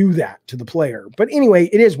to do that to the player. But anyway,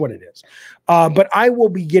 it is what it is. But I will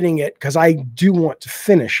be getting it because I do want to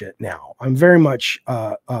finish it now. I'm very much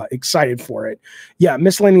excited for it. Yeah,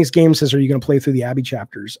 Miscellaneous Game says, are you going to play through the Abby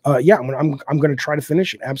chapters? Yeah, I'm going to try to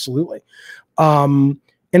finish it. Absolutely. And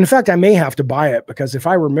in fact, I may have to buy it because if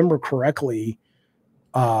I remember correctly,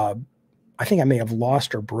 I think I may have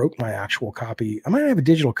lost or broke my actual copy. I might have a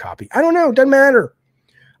digital copy. I don't know. It doesn't matter.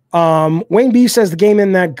 Wayne B says the game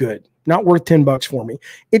isn't that good. Not worth $10 for me.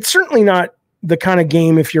 It's certainly not the kind of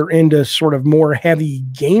game if you're into sort of more heavy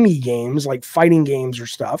gamey games like fighting games or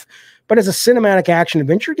stuff. But as a cinematic action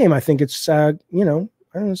adventure game, I think it's it's a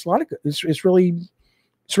lot of good. It's really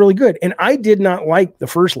good. And I did not like the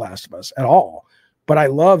first Last of Us at all, but I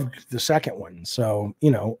loved the second one. So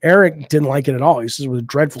Eric didn't like it at all. He says it was a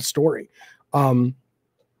dreadful story.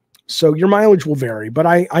 So your mileage will vary, but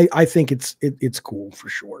I think it's cool for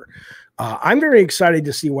sure. I'm very excited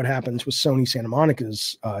to see what happens with Sony Santa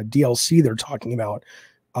Monica's DLC they're talking about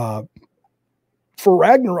for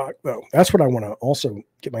Ragnarok, though. That's what I want to also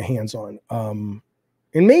get my hands on. And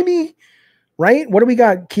maybe, right? What do we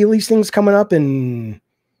got? Keeley's things coming up in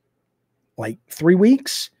like 3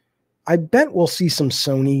 weeks. I bet we'll see some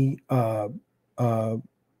Sony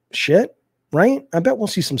shit, right? I bet we'll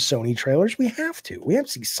see some Sony trailers. We have to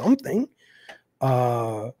see something.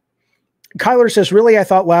 Kyler says, really, I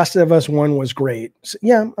thought Last of Us 1 was great. So,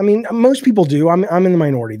 yeah, I mean, most people do. I'm in the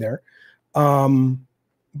minority there.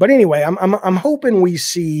 But anyway, I'm hoping we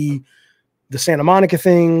see the Santa Monica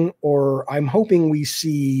thing, or I'm hoping we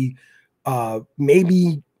see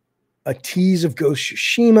maybe a tease of Ghost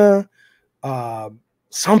Tsushima,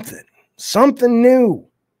 something new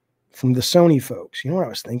from the Sony folks. You know what I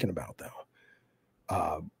was thinking about, though?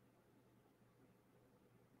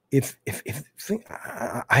 If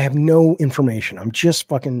I have no information, I'm just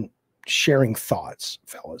fucking sharing thoughts,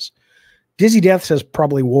 fellas. Dizzy Death says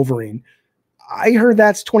probably Wolverine. I heard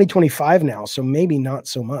that's 2025 now, so maybe not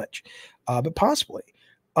so much, but possibly.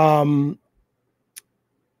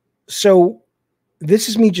 So this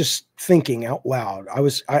is me just thinking out loud.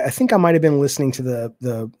 I think I might have been listening to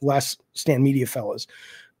the Last Stand Media fellas,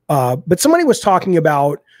 but somebody was talking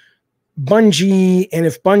about Bungie, and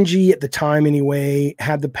if Bungie at the time anyway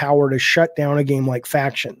had the power to shut down a game like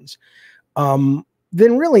Factions, then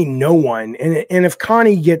really no one, and if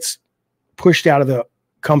Connie gets pushed out of the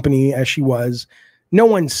company as she was, no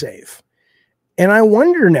one's safe. And I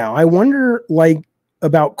wonder like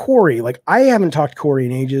about Corey. Like, I haven't talked to Corey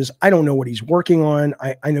in ages. I don't know what he's working on.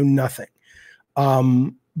 I know nothing.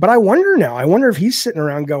 But I wonder if he's sitting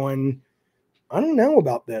around going, I don't know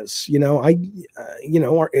about this.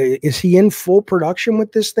 Is he in full production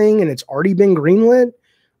with this thing and it's already been greenlit?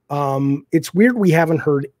 It's weird. We haven't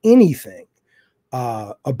heard anything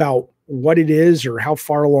about what it is or how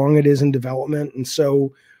far along it is in development. And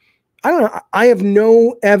so I don't know. I have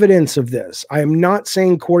no evidence of this. I am not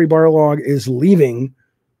saying Cory Barlog is leaving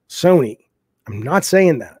Sony. I'm not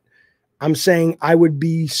saying that. I'm saying I would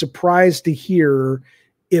be surprised to hear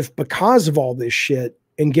if, because of all this shit,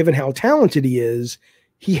 and given how talented he is,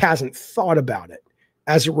 he hasn't thought about it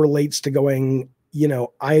as it relates to going,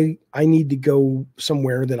 I need to go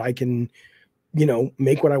somewhere that I can,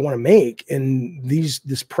 make what I want to make. And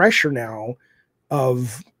this pressure now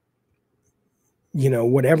of,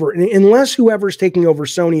 whatever, unless whoever's taking over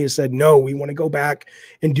Sony has said, no, we want to go back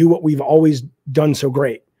and do what we've always done so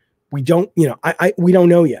great. We don't, we don't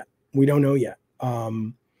know yet. We don't know yet.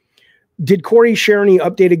 Did Corey share any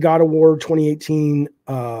updated God of War 2018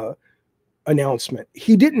 announcement?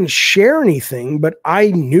 He didn't share anything, but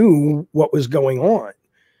I knew what was going on.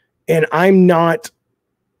 And I'm not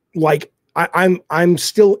like I'm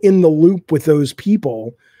still in the loop with those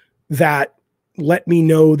people that let me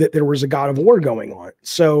know that there was a God of War going on.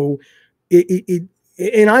 So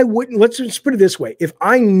and I wouldn't, let's just put it this way. If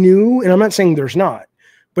I knew, and I'm not saying there's not,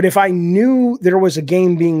 but if I knew there was a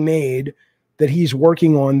game being made that he's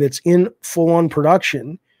working on that's in full on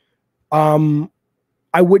production,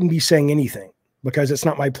 I wouldn't be saying anything because it's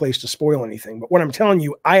not my place to spoil anything. But what I'm telling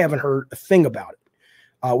you, I haven't heard a thing about it,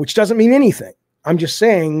 which doesn't mean anything. I'm just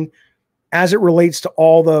saying, as it relates to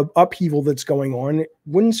all the upheaval that's going on, it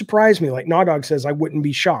wouldn't surprise me. Like Nawdog says, I wouldn't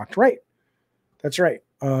be shocked. Right. That's right.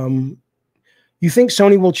 You think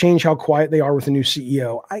Sony will change how quiet they are with a new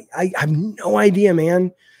CEO? I have no idea,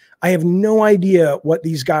 man. I have no idea what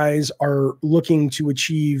these guys are looking to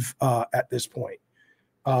achieve at this point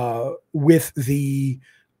with the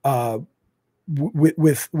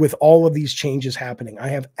with all of these changes happening. I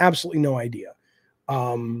have absolutely no idea.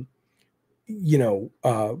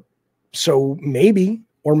 So maybe,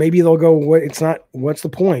 or maybe they'll go, what's the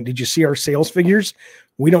point? Did you see our sales figures?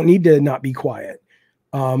 We don't need to not be quiet.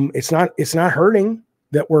 It's not hurting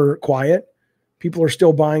that we're quiet. People are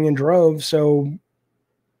still buying in droves. So,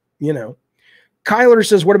 Kyler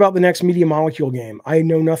says, what about the next Media Molecule game? I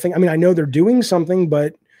know nothing. I mean, I know they're doing something,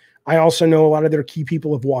 but I also know a lot of their key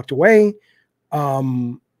people have walked away.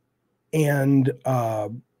 Who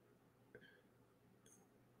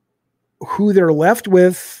they're left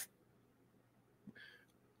with,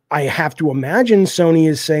 I have to imagine Sony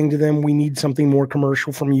is saying to them, we need something more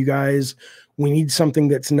commercial from you guys. We need something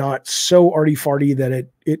that's not so arty-farty that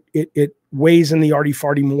it weighs in the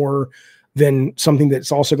arty-farty more than something that's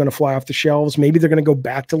also going to fly off the shelves. Maybe they're going to go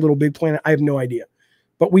back to Little Big Planet. I have no idea.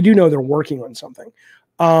 But we do know they're working on something.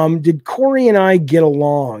 Did Corey and I get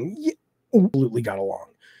along? Yeah, absolutely got along.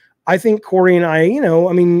 I think Corey and I,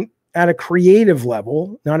 at a creative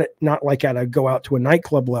level, not like at a go out to a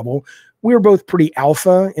nightclub level, we were both pretty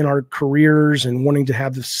alpha in our careers and wanting to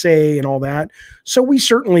have the say and all that. So we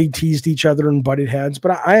certainly teased each other and butted heads,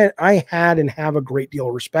 but I had and have a great deal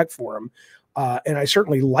of respect for him. And I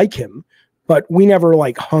certainly like him, but we never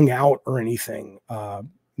like hung out or anything.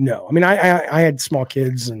 No, I mean, I had small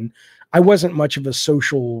kids and I wasn't much of a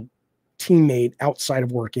social teammate outside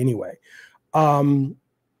of work anyway. You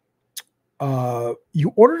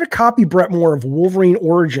ordered a copy, Brett Moore, of Wolverine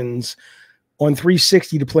Origins on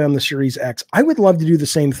 360 to play on the Series X. I would love to do the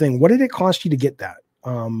same thing. What did it cost you to get that?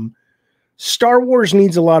 Star Wars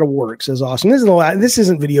needs a lot of work, says Austin. This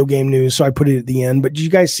isn't video game news, so I put it at the end. But did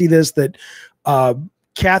you guys see this? That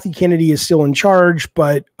Kathy Kennedy is still in charge,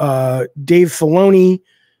 but Dave Filoni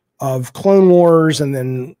of Clone Wars and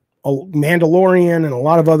then Mandalorian and a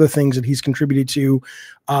lot of other things that he's contributed to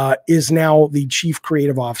is now the chief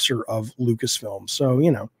creative officer of Lucasfilm. So,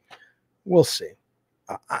 we'll see.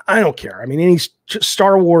 I don't care. I mean, any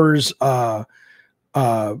Star Wars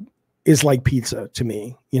is like pizza to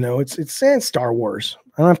me. It's Star Wars.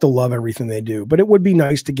 I don't have to love everything they do, but it would be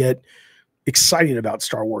nice to get excited about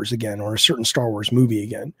Star Wars again, or a certain Star Wars movie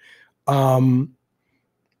again.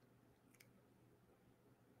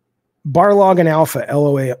 Barlog and Alpha,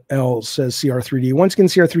 LOL, says CR3D. Once again,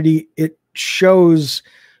 CR3D, it shows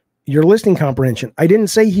your listening comprehension. I didn't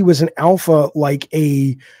say he was an alpha like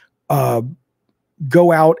a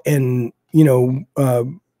go out and,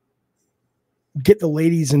 get the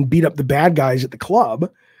ladies and beat up the bad guys at the club.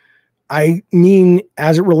 I mean,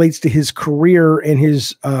 as it relates to his career and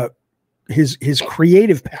his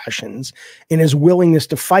creative passions and his willingness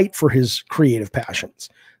to fight for his creative passions.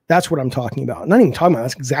 That's what I'm talking about. I'm not even talking about.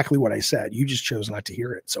 That's exactly what I said. You just chose not to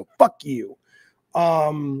hear it. So fuck you.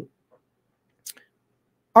 All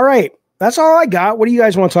right. That's all I got. What do you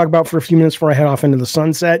guys want to talk about for a few minutes before I head off into the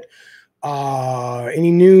sunset?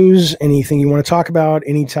 Any news, anything you want to talk about?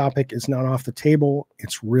 Any topic is not off the table.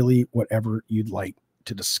 It's really whatever you'd like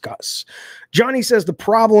to discuss. Johnny says the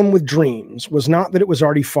problem with Dreams was not that it was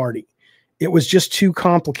already farty. It was just too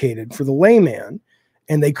complicated for the layman,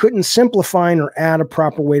 and they couldn't simplify or add a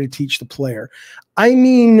proper way to teach the player. I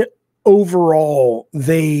mean, overall,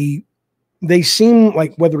 they seem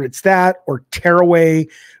like, whether it's that or Tearaway,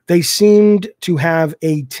 they seemed to have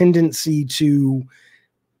a tendency to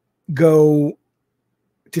go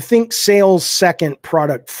to think sales second,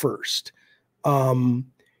 product first. And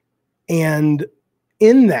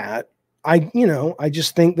in that, I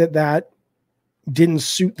just think that didn't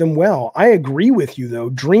suit them well. I agree with you though.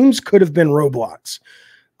 Dreams could have been Roblox.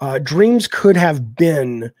 Dreams could have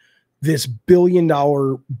been this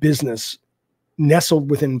billion-dollar business nestled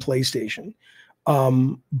within PlayStation.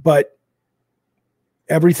 But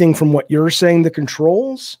everything from what you're saying, the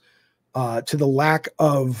controls, to the lack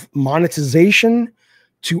of monetization,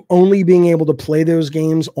 to only being able to play those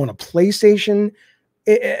games on a PlayStation,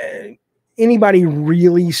 anybody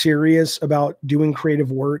really serious about doing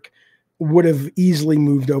creative work would have easily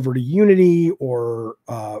moved over to Unity or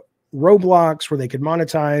Roblox, where they could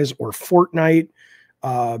monetize, or Fortnite,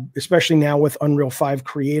 especially now with Unreal 5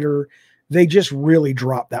 Creator. They just really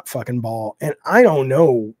dropped that fucking ball. And I don't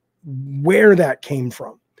know where that came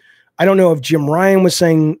from. I don't know if Jim Ryan was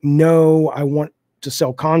saying, no, I want to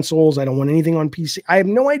sell consoles. I don't want anything on PC. I have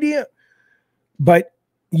no idea. But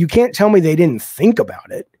you can't tell me they didn't think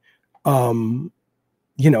about it.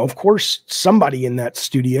 You know, of course, somebody in that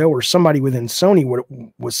studio or somebody within Sony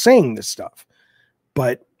was saying this stuff.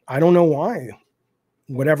 But I don't know why.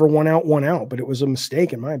 Whatever won out, but it was a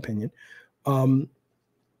mistake, in my opinion.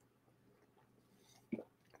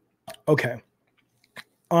 Okay.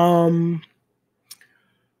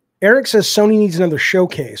 Eric says Sony needs another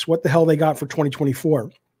showcase. What the hell they got for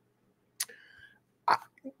 2024?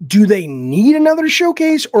 Do they need another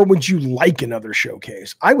showcase, or would you like another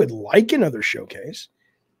showcase? I would like another showcase,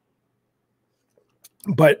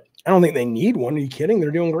 but I don't think they need one. Are you kidding?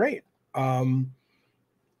 They're doing great.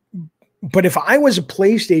 But if I was a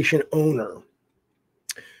PlayStation owner,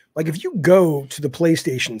 like if you go to the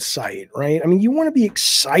PlayStation site, right? I mean, you want to be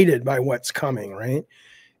excited by what's coming, right?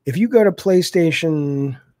 If you go to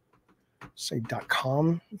PlayStation, say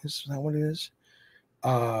 .com, is that what it is?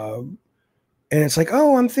 And it's like,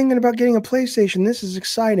 oh, I'm thinking about getting a PlayStation. This is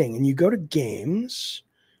exciting. And you go to games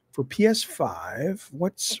for PS5.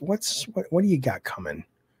 What do you got coming?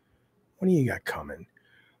 What do you got coming?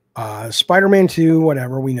 Spider-Man 2,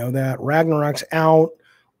 whatever. We know that. Ragnarok's out.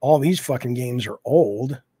 All these fucking games are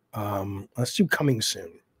old. Let's do coming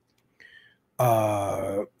soon.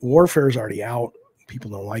 Warfare's already out.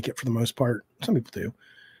 People don't like it for the most part. Some people do.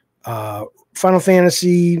 Final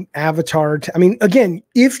Fantasy, Avatar. I mean, again,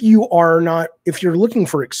 if you're looking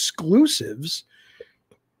for exclusives,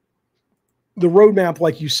 the roadmap,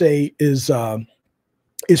 like you say, is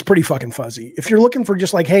pretty fucking fuzzy. If you're looking for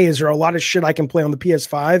just like, hey, is there a lot of shit I can play on the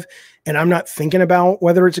PS5 and I'm not thinking about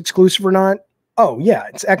whether it's exclusive or not? Oh yeah,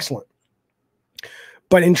 it's excellent.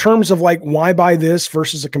 But in terms of like, why buy this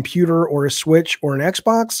versus a computer or a Switch or an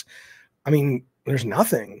Xbox? I mean, there's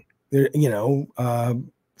nothing there, you know.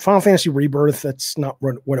 Final Fantasy Rebirth, that's not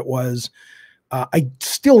what it was. I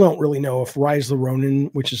still don't really know if Rise of the Ronin,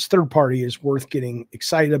 which is third party, is worth getting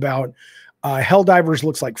excited about. Helldivers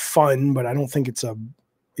looks like fun, but I don't think it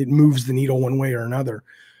moves the needle one way or another.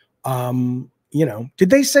 You know, did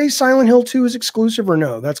they say Silent Hill 2 is exclusive or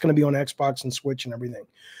no? That's going to be on Xbox and Switch and everything.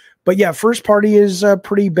 But yeah, first party is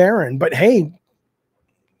pretty barren. But hey,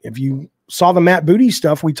 if you saw the Matt Booty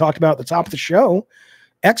stuff we talked about at the top of the show,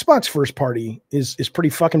 Xbox first party is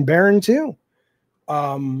pretty fucking barren too.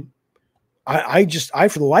 I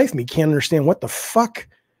for the life of me can't understand what the fuck.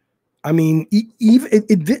 I mean,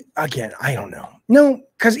 again, I don't know. No,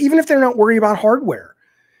 because even if they're not worried about hardware,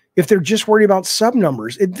 if they're just worried about sub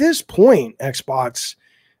numbers, at this point, Xbox,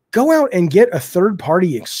 go out and get a third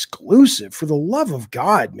party exclusive. For the love of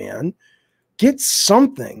God, man, get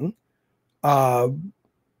something. I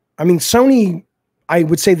mean, Sony, I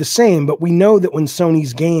would say the same, but we know that when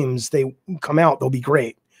Sony's games, they come out, they'll be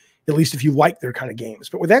great. At least if you like their kind of games.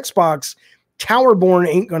 But with Xbox, Towerborn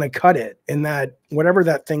ain't going to cut it. And that, whatever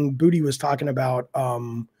that thing Booty was talking about,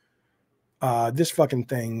 this fucking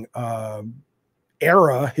thing,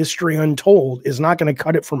 Era, History Untold, is not going to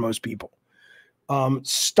cut it for most people.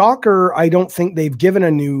 Stalker, I don't think they've given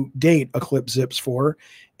a new date, Eclipse Zips, for.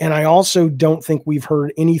 And I also don't think we've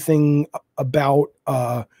heard anything about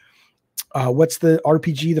what's the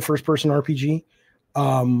RPG, the first-person RPG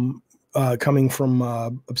coming from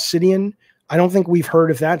Obsidian. I don't think we've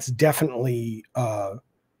heard if that's definitely, coming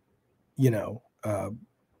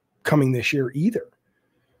this year either.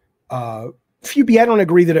 Fubi, I don't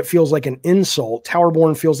agree that it feels like an insult.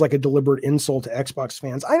 Towerborn feels like a deliberate insult to Xbox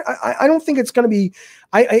fans. I don't think it's going to be.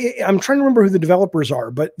 I'm trying to remember who the developers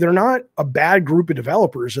are, but they're not a bad group of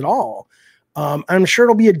developers at all. I'm sure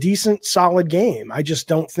it'll be a decent, solid game. I just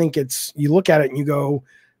don't think it's. You look at it and you go,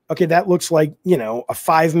 okay, that looks like, a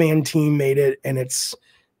 5-man team made it, and it's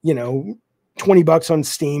 $20 on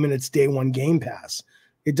Steam and it's day one Game Pass.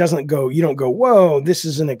 It doesn't go. You don't go, whoa, this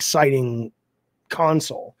is an exciting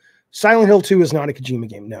console. Silent Hill 2 is not a Kojima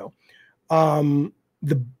game. No.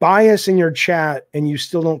 The bias in your chat, and you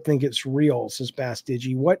still don't think it's real, says Bass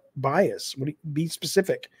Digi. What bias? Be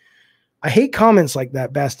specific. I hate comments like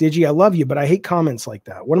that, Bass Digi. I love you, but I hate comments like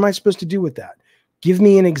that. What am I supposed to do with that? Give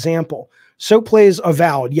me an example. So plays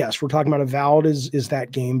Avowed. Yes, we're talking about Avowed is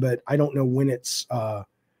that game, but I don't know when it's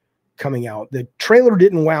coming out. The trailer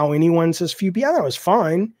didn't wow anyone, says Fubi. I thought it was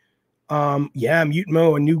fine. Yeah, Mutant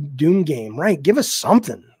Mo, a new Doom game, right? Give us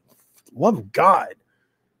something. Love of God,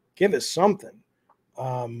 give us something.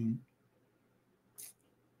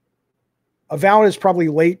 Avowed is probably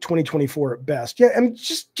late 2024 at best. Yeah, I mean,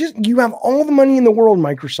 just you have all the money in the world,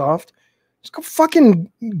 Microsoft. Just go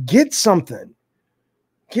fucking get something.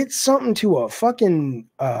 Get something to a fucking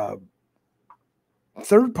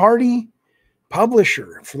third-party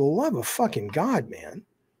publisher, for the love of fucking God, man.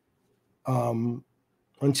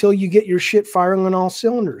 Until you get your shit firing on all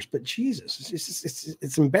cylinders. But Jesus,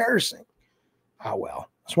 it's embarrassing. Oh well.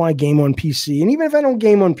 That's why I game on PC. And even if I don't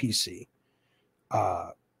game on PC,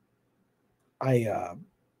 I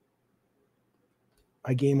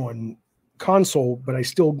game on console, but I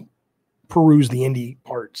still peruse the indie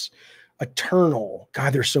parts. Eternal.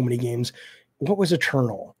 God, there's so many games. What was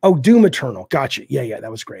Eternal? Oh, Doom Eternal. Gotcha. Yeah,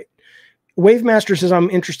 that was great. Wavemaster says,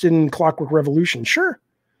 I'm interested in Clockwork Revolution. Sure.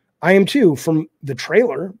 I am too, from the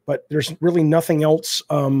trailer, but there's really nothing else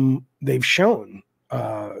they've shown.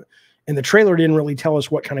 And the trailer didn't really tell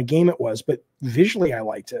us what kind of game it was, but visually I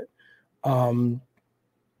liked it.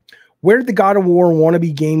 Where did the God of War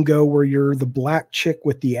wannabe game go where you're the black chick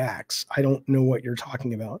with the axe? I don't know what you're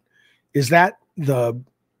talking about. Is that the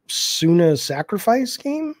Suna Sacrifice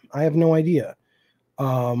game? I have no idea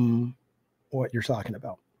what you're talking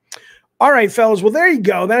about. All right, fellas. Well, there you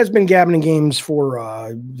go. That has been Gabbing in Games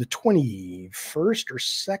for the 21st or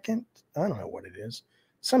 2nd. I don't know what it is.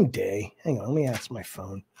 Some day. Hang on. Let me ask my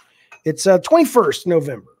phone. It's 21st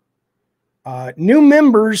November. New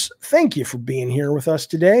members, thank you for being here with us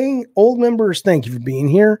today. Old members, thank you for being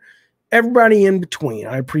here. Everybody in between,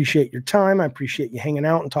 I appreciate your time. I appreciate you hanging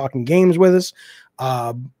out and talking games with us.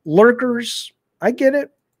 Lurkers, I get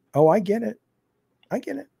it. Oh, I get it. I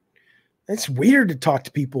get it. It's weird to talk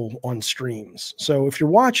to people on streams. So if you're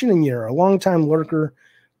watching and you're a longtime lurker,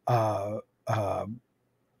 I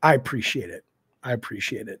appreciate it. I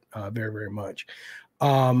appreciate it very, very much.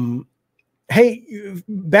 Hey,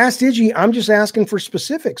 Bass Digi, I'm just asking for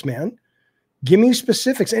specifics, man. Give me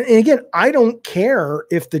specifics. And again, I don't care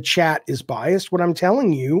if the chat is biased. What I'm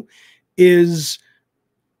telling you is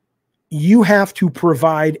you have to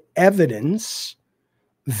provide evidence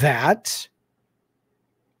that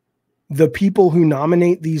the people who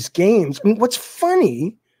nominate these games, I mean, what's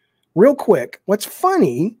funny, real quick, what's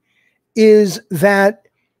funny is that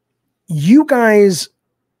you guys,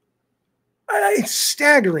 it's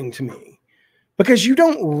staggering to me because you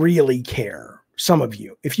don't really care, some of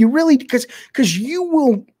you. If you really, because you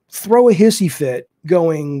will throw a hissy fit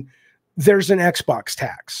going, there's an Xbox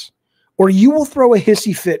tax. Or you will throw a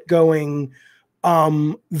hissy fit going,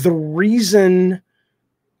 the reason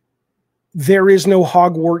there is no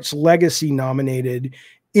Hogwarts Legacy nominated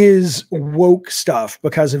is woke stuff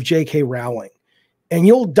because of J.K. Rowling. And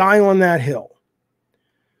you'll die on that hill.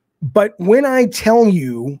 But when I tell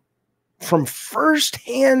you from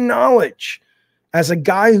firsthand knowledge, as a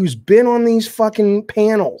guy who's been on these fucking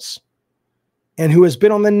panels and who has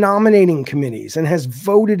been on the nominating committees and has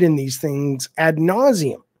voted in these things ad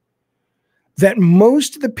nauseum, that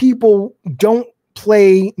most of the people don't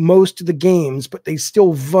play most of the games, but they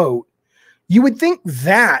still vote, you would think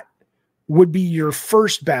that would be your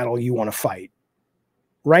first battle you want to fight,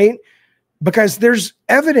 right? Because there's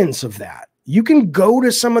evidence of that. You can go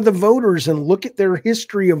to some of the voters and look at their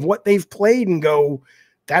history of what they've played and go,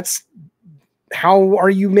 that's how are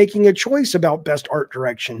you making a choice about best art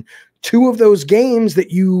direction? 2 of those games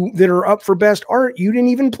that are up for best art, you didn't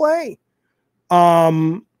even play.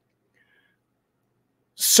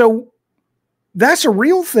 So that's a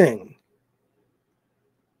real thing.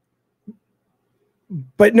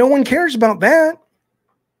 But no one cares about that.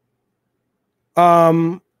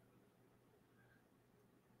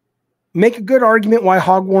 Make a good argument why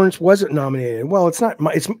Hogwarts wasn't nominated. Well, it's not.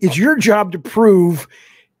 It's your job to prove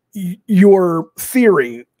your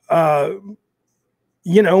theory. My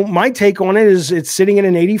take on it is it's sitting at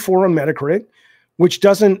an 84 on Metacritic, which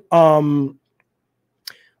doesn't. Do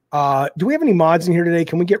we have any mods in here today?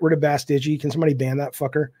 Can we get rid of Bass Digi? Can somebody ban that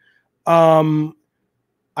fucker?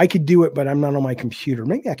 I could do it, but I'm not on my computer.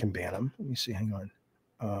 Maybe I can ban him. Let me see. Hang on.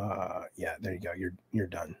 Yeah, there you go. You're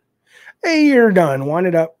done. Hey, you're done. Wind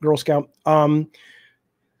it up, Girl Scout.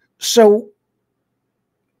 So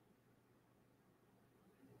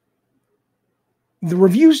the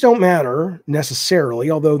reviews don't matter necessarily,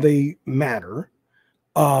 although they matter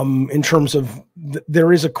in terms of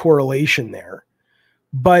there is a correlation there.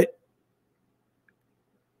 But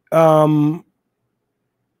what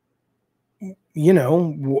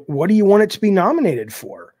do you want it to be nominated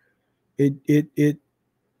for? It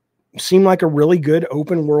seemed like a really good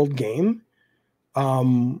open world game.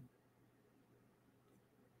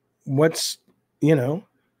 what's, you know,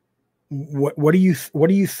 what do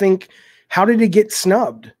you think? How did it get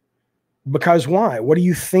snubbed? Because why? What do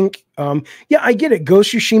you think? Yeah, I get it.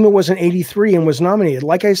 Ghost Tsushima was an 83 and was nominated.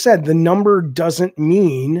 Like I said, the number doesn't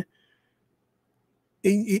mean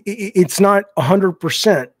it's not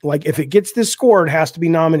 100%. Like if it gets this score, it has to be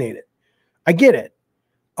nominated. I get it.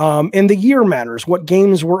 And the year matters. What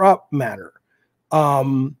games were up matter.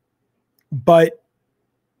 But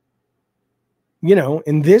you know,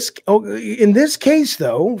 in this case,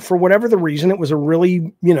 though, for whatever the reason, it was a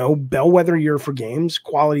really, you know, bellwether year for games,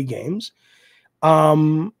 quality games.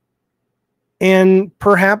 And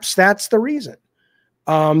perhaps that's the reason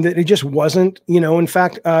that it just wasn't, you know, in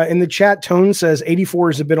fact, in the chat, Tone says 84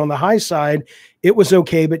 is a bit on the high side. It was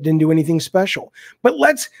okay, but didn't do anything special. But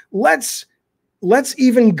let's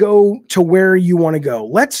even go to where you want to go.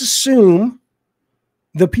 Let's assume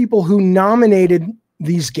the people who nominated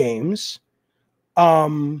these games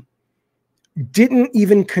didn't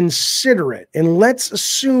even consider it. And let's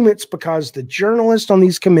assume it's because the journalists on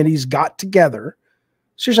these committees got together.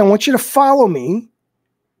 Seriously, I want you to follow me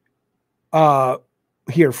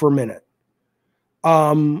here for a minute.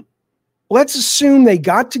 Let's assume they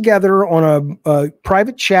got together on a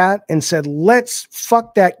private chat and said, let's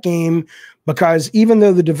fuck that game, because even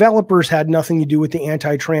though the developers had nothing to do with the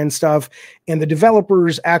anti-trans stuff, and the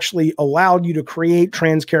developers actually allowed you to create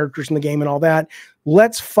trans characters in the game and all that,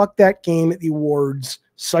 let's fuck that game at the awards,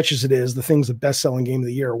 such as it is. The thing's the best-selling game of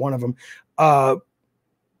the year, one of them,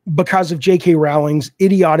 because of J.K. Rowling's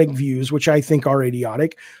idiotic views, which I think are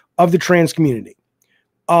idiotic, of the trans community.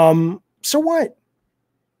 So what?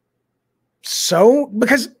 So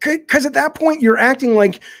because at that point you're acting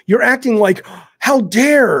like how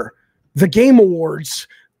dare the Game Awards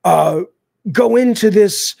go into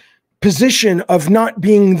this position of not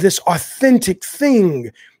being this authentic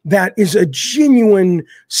thing that is a genuine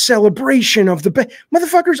celebration of the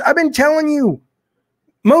motherfuckers. I've been telling you,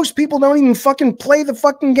 most people don't even fucking play the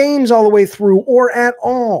fucking games all the way through or at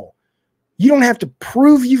all. You don't have to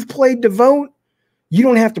prove you've played to vote. You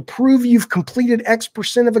don't have to prove you've completed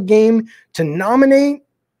X% of a game to nominate.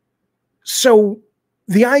 So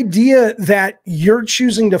the idea that you're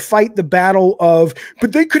choosing to fight the battle of,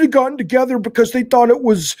 but they could have gotten together because they thought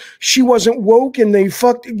she wasn't woke and they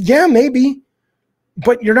fucked. Yeah, maybe.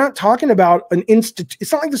 But you're not talking about an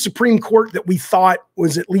it's not like the Supreme Court that we thought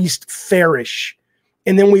was at least fairish.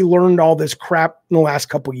 And then we learned all this crap in the last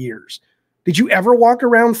couple of years. Did you ever walk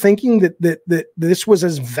around thinking that this was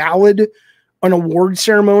as valid an award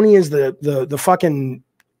ceremony as the fucking,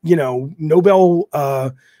 you know, Nobel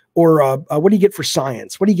or what do you get for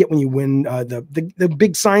science? What do you get when you win the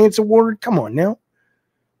big science award? Come on now.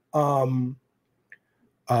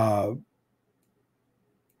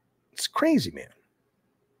 It's crazy, man.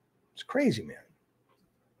 It's crazy,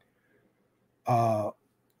 man.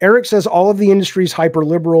 Eric says all of the industry is hyper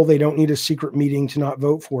liberal. They don't need a secret meeting to not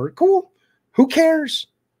vote for it. Cool. Who cares?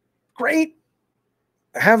 Great.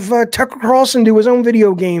 Have Tucker Carlson do his own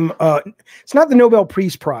video game. It's not the Nobel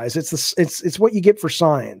Peace Prize. It's what you get for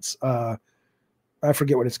science. I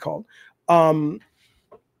forget what it's called.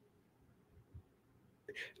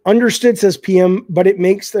 Understood, says PM, but it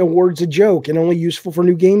makes the awards a joke and only useful for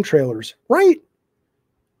new game trailers. Right.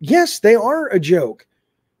 Yes, they are a joke.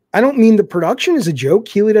 I don't mean the production is a joke.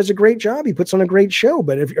 Keeley does a great job. He puts on a great show.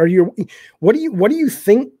 But what do you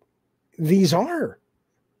think these are?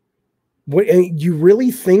 What, you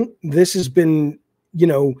really think this has been, you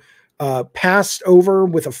know, passed over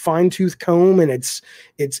with a fine-tooth comb, and it's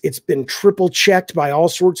been triple checked by all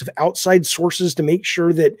sorts of outside sources to make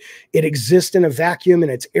sure that it exists in a vacuum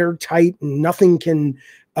and it's airtight and nothing can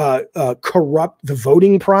corrupt the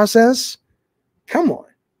voting process? Come on.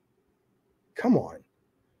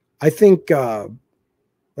 I think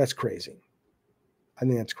that's crazy. I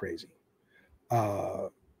think that's crazy.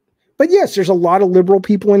 But yes, there's a lot of liberal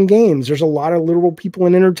people in games. There's a lot of liberal people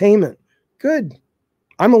in entertainment. Good.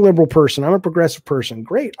 I'm a liberal person. I'm a progressive person.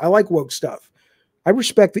 Great. I like woke stuff. I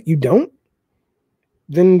respect that you don't.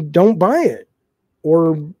 Then don't buy it,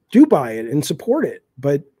 or do buy it and support it.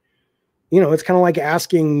 But, you know, it's kind of like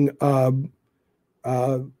asking, you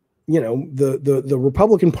know, the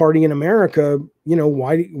Republican Party in America, you know,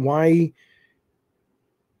 why,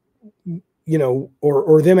 you know,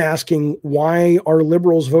 or them asking, why are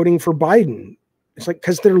liberals voting for Biden? It's like,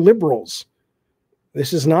 because they're liberals.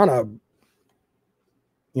 This is not a,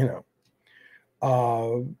 you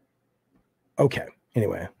know, okay.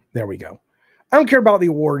 Anyway, there we go. I don't care about the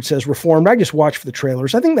awards, says Reformed. I just watch for the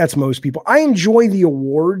trailers. I think that's most people. I enjoy the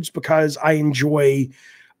awards because I enjoy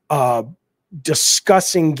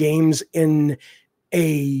discussing games in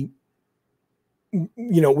a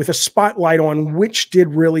with a spotlight on which did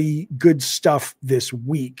really good stuff this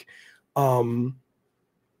week, or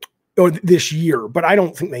this year. But I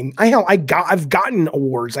don't think I've gotten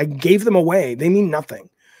awards. I gave them away. They mean nothing.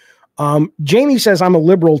 Jamie says I'm a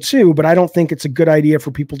liberal too, but I don't think it's a good idea for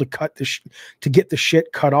people to to get the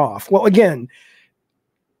shit cut off. Well, again,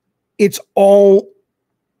 it's all,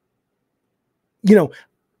 I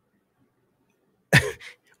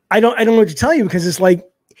don't know what to tell you, because it's like,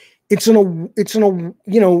 if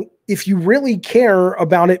you really care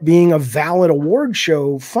about it being a valid award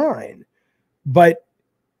show, fine, but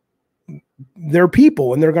they're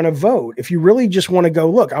people and they're going to vote. If you really just want to go,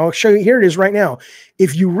 look, I'll show you, here it is right now.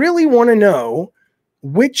 If you really want to know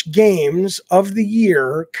which games of the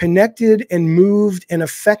year connected and moved and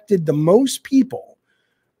affected the most people,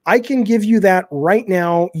 I can give you that right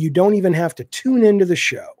now. You don't even have to tune into the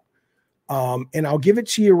show. And I'll give it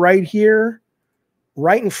to you right here,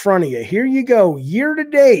 right in front of you. Here you go. Year to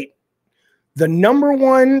date, the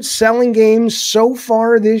 #1 selling games so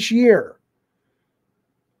far this year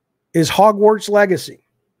is Hogwarts Legacy.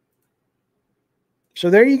 So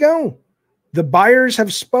there you go. The buyers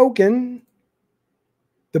have spoken.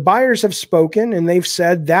 The buyers have spoken, and they've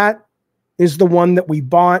said that is the one that we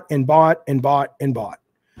bought and bought and bought and bought.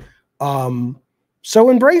 So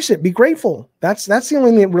embrace it. Be grateful. That's the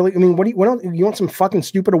only thing that really, I mean, what else, you want some fucking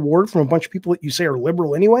stupid award from a bunch of people that you say are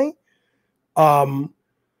liberal anyway? Legend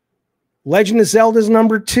of Zelda is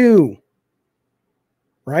 #2.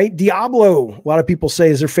 Right? Diablo, a lot of people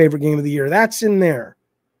say, is their favorite game of the year. That's in there.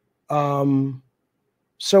 So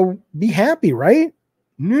be happy, right?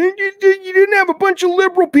 You didn't have a bunch of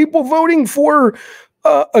liberal people voting for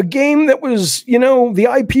a game that was, the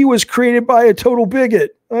IP was created by a total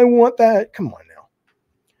bigot. I want that. Come on now.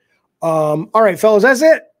 All right, fellas, that's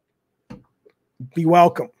it. Be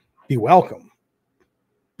welcome. Be welcome.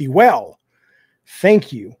 Be well.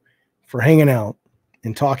 Thank you for hanging out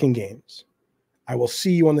and talking games. I will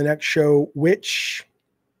see you on the next show, which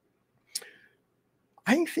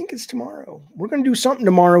I think it's tomorrow. We're going to do something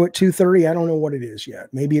tomorrow at 2:30. I don't know what it is yet.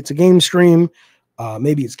 Maybe it's a game stream.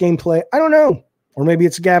 Maybe it's gameplay. I don't know. Or maybe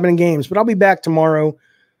it's Gabbing and Games, but I'll be back tomorrow.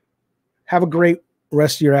 Have a great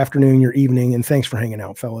rest of your afternoon, your evening, and thanks for hanging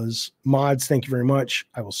out, fellas. Mods, thank you very much.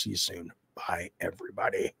 I will see you soon. Bye,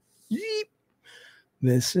 everybody. Yeep.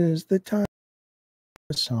 This is the time of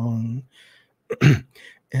the song.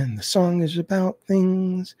 And the song is about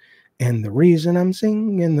things. And the reason I'm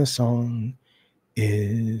singing the song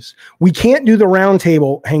is we can't do the round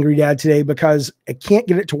table, Hangry Dad, today because I can't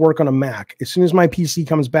get it to work on a Mac. As soon as my PC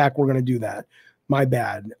comes back, we're going to do that. My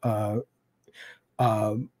bad.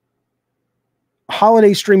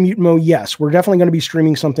 Holiday stream Mutant Mo, yes, we're definitely going to be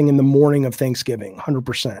streaming something in the morning of Thanksgiving,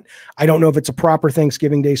 100%. I don't know if it's a proper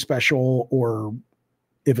Thanksgiving Day special or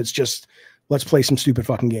if it's just let's play some stupid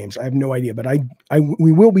fucking games. I have no idea, but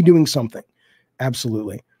we will be doing something.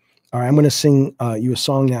 Absolutely. All right, I'm going to sing you a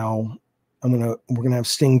song now. We're going to have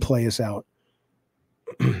Sting play us out.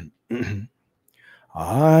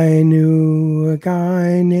 I knew a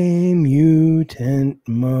guy named Mutant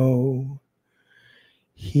Mo.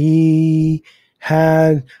 He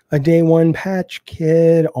had a day one patch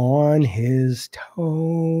kid on his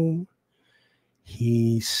toe.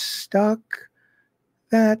 He stuck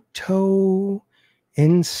that toe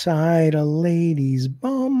inside a lady's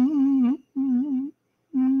bum.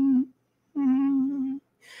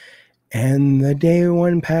 And the day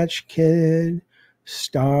one patch kid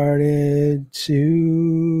started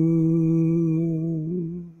to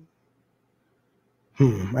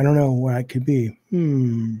I don't know what I could be.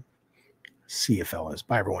 See you, fellas.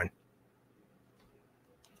 Bye, everyone.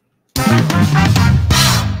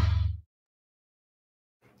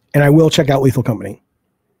 And I will check out Lethal Company.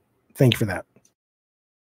 Thank you for that.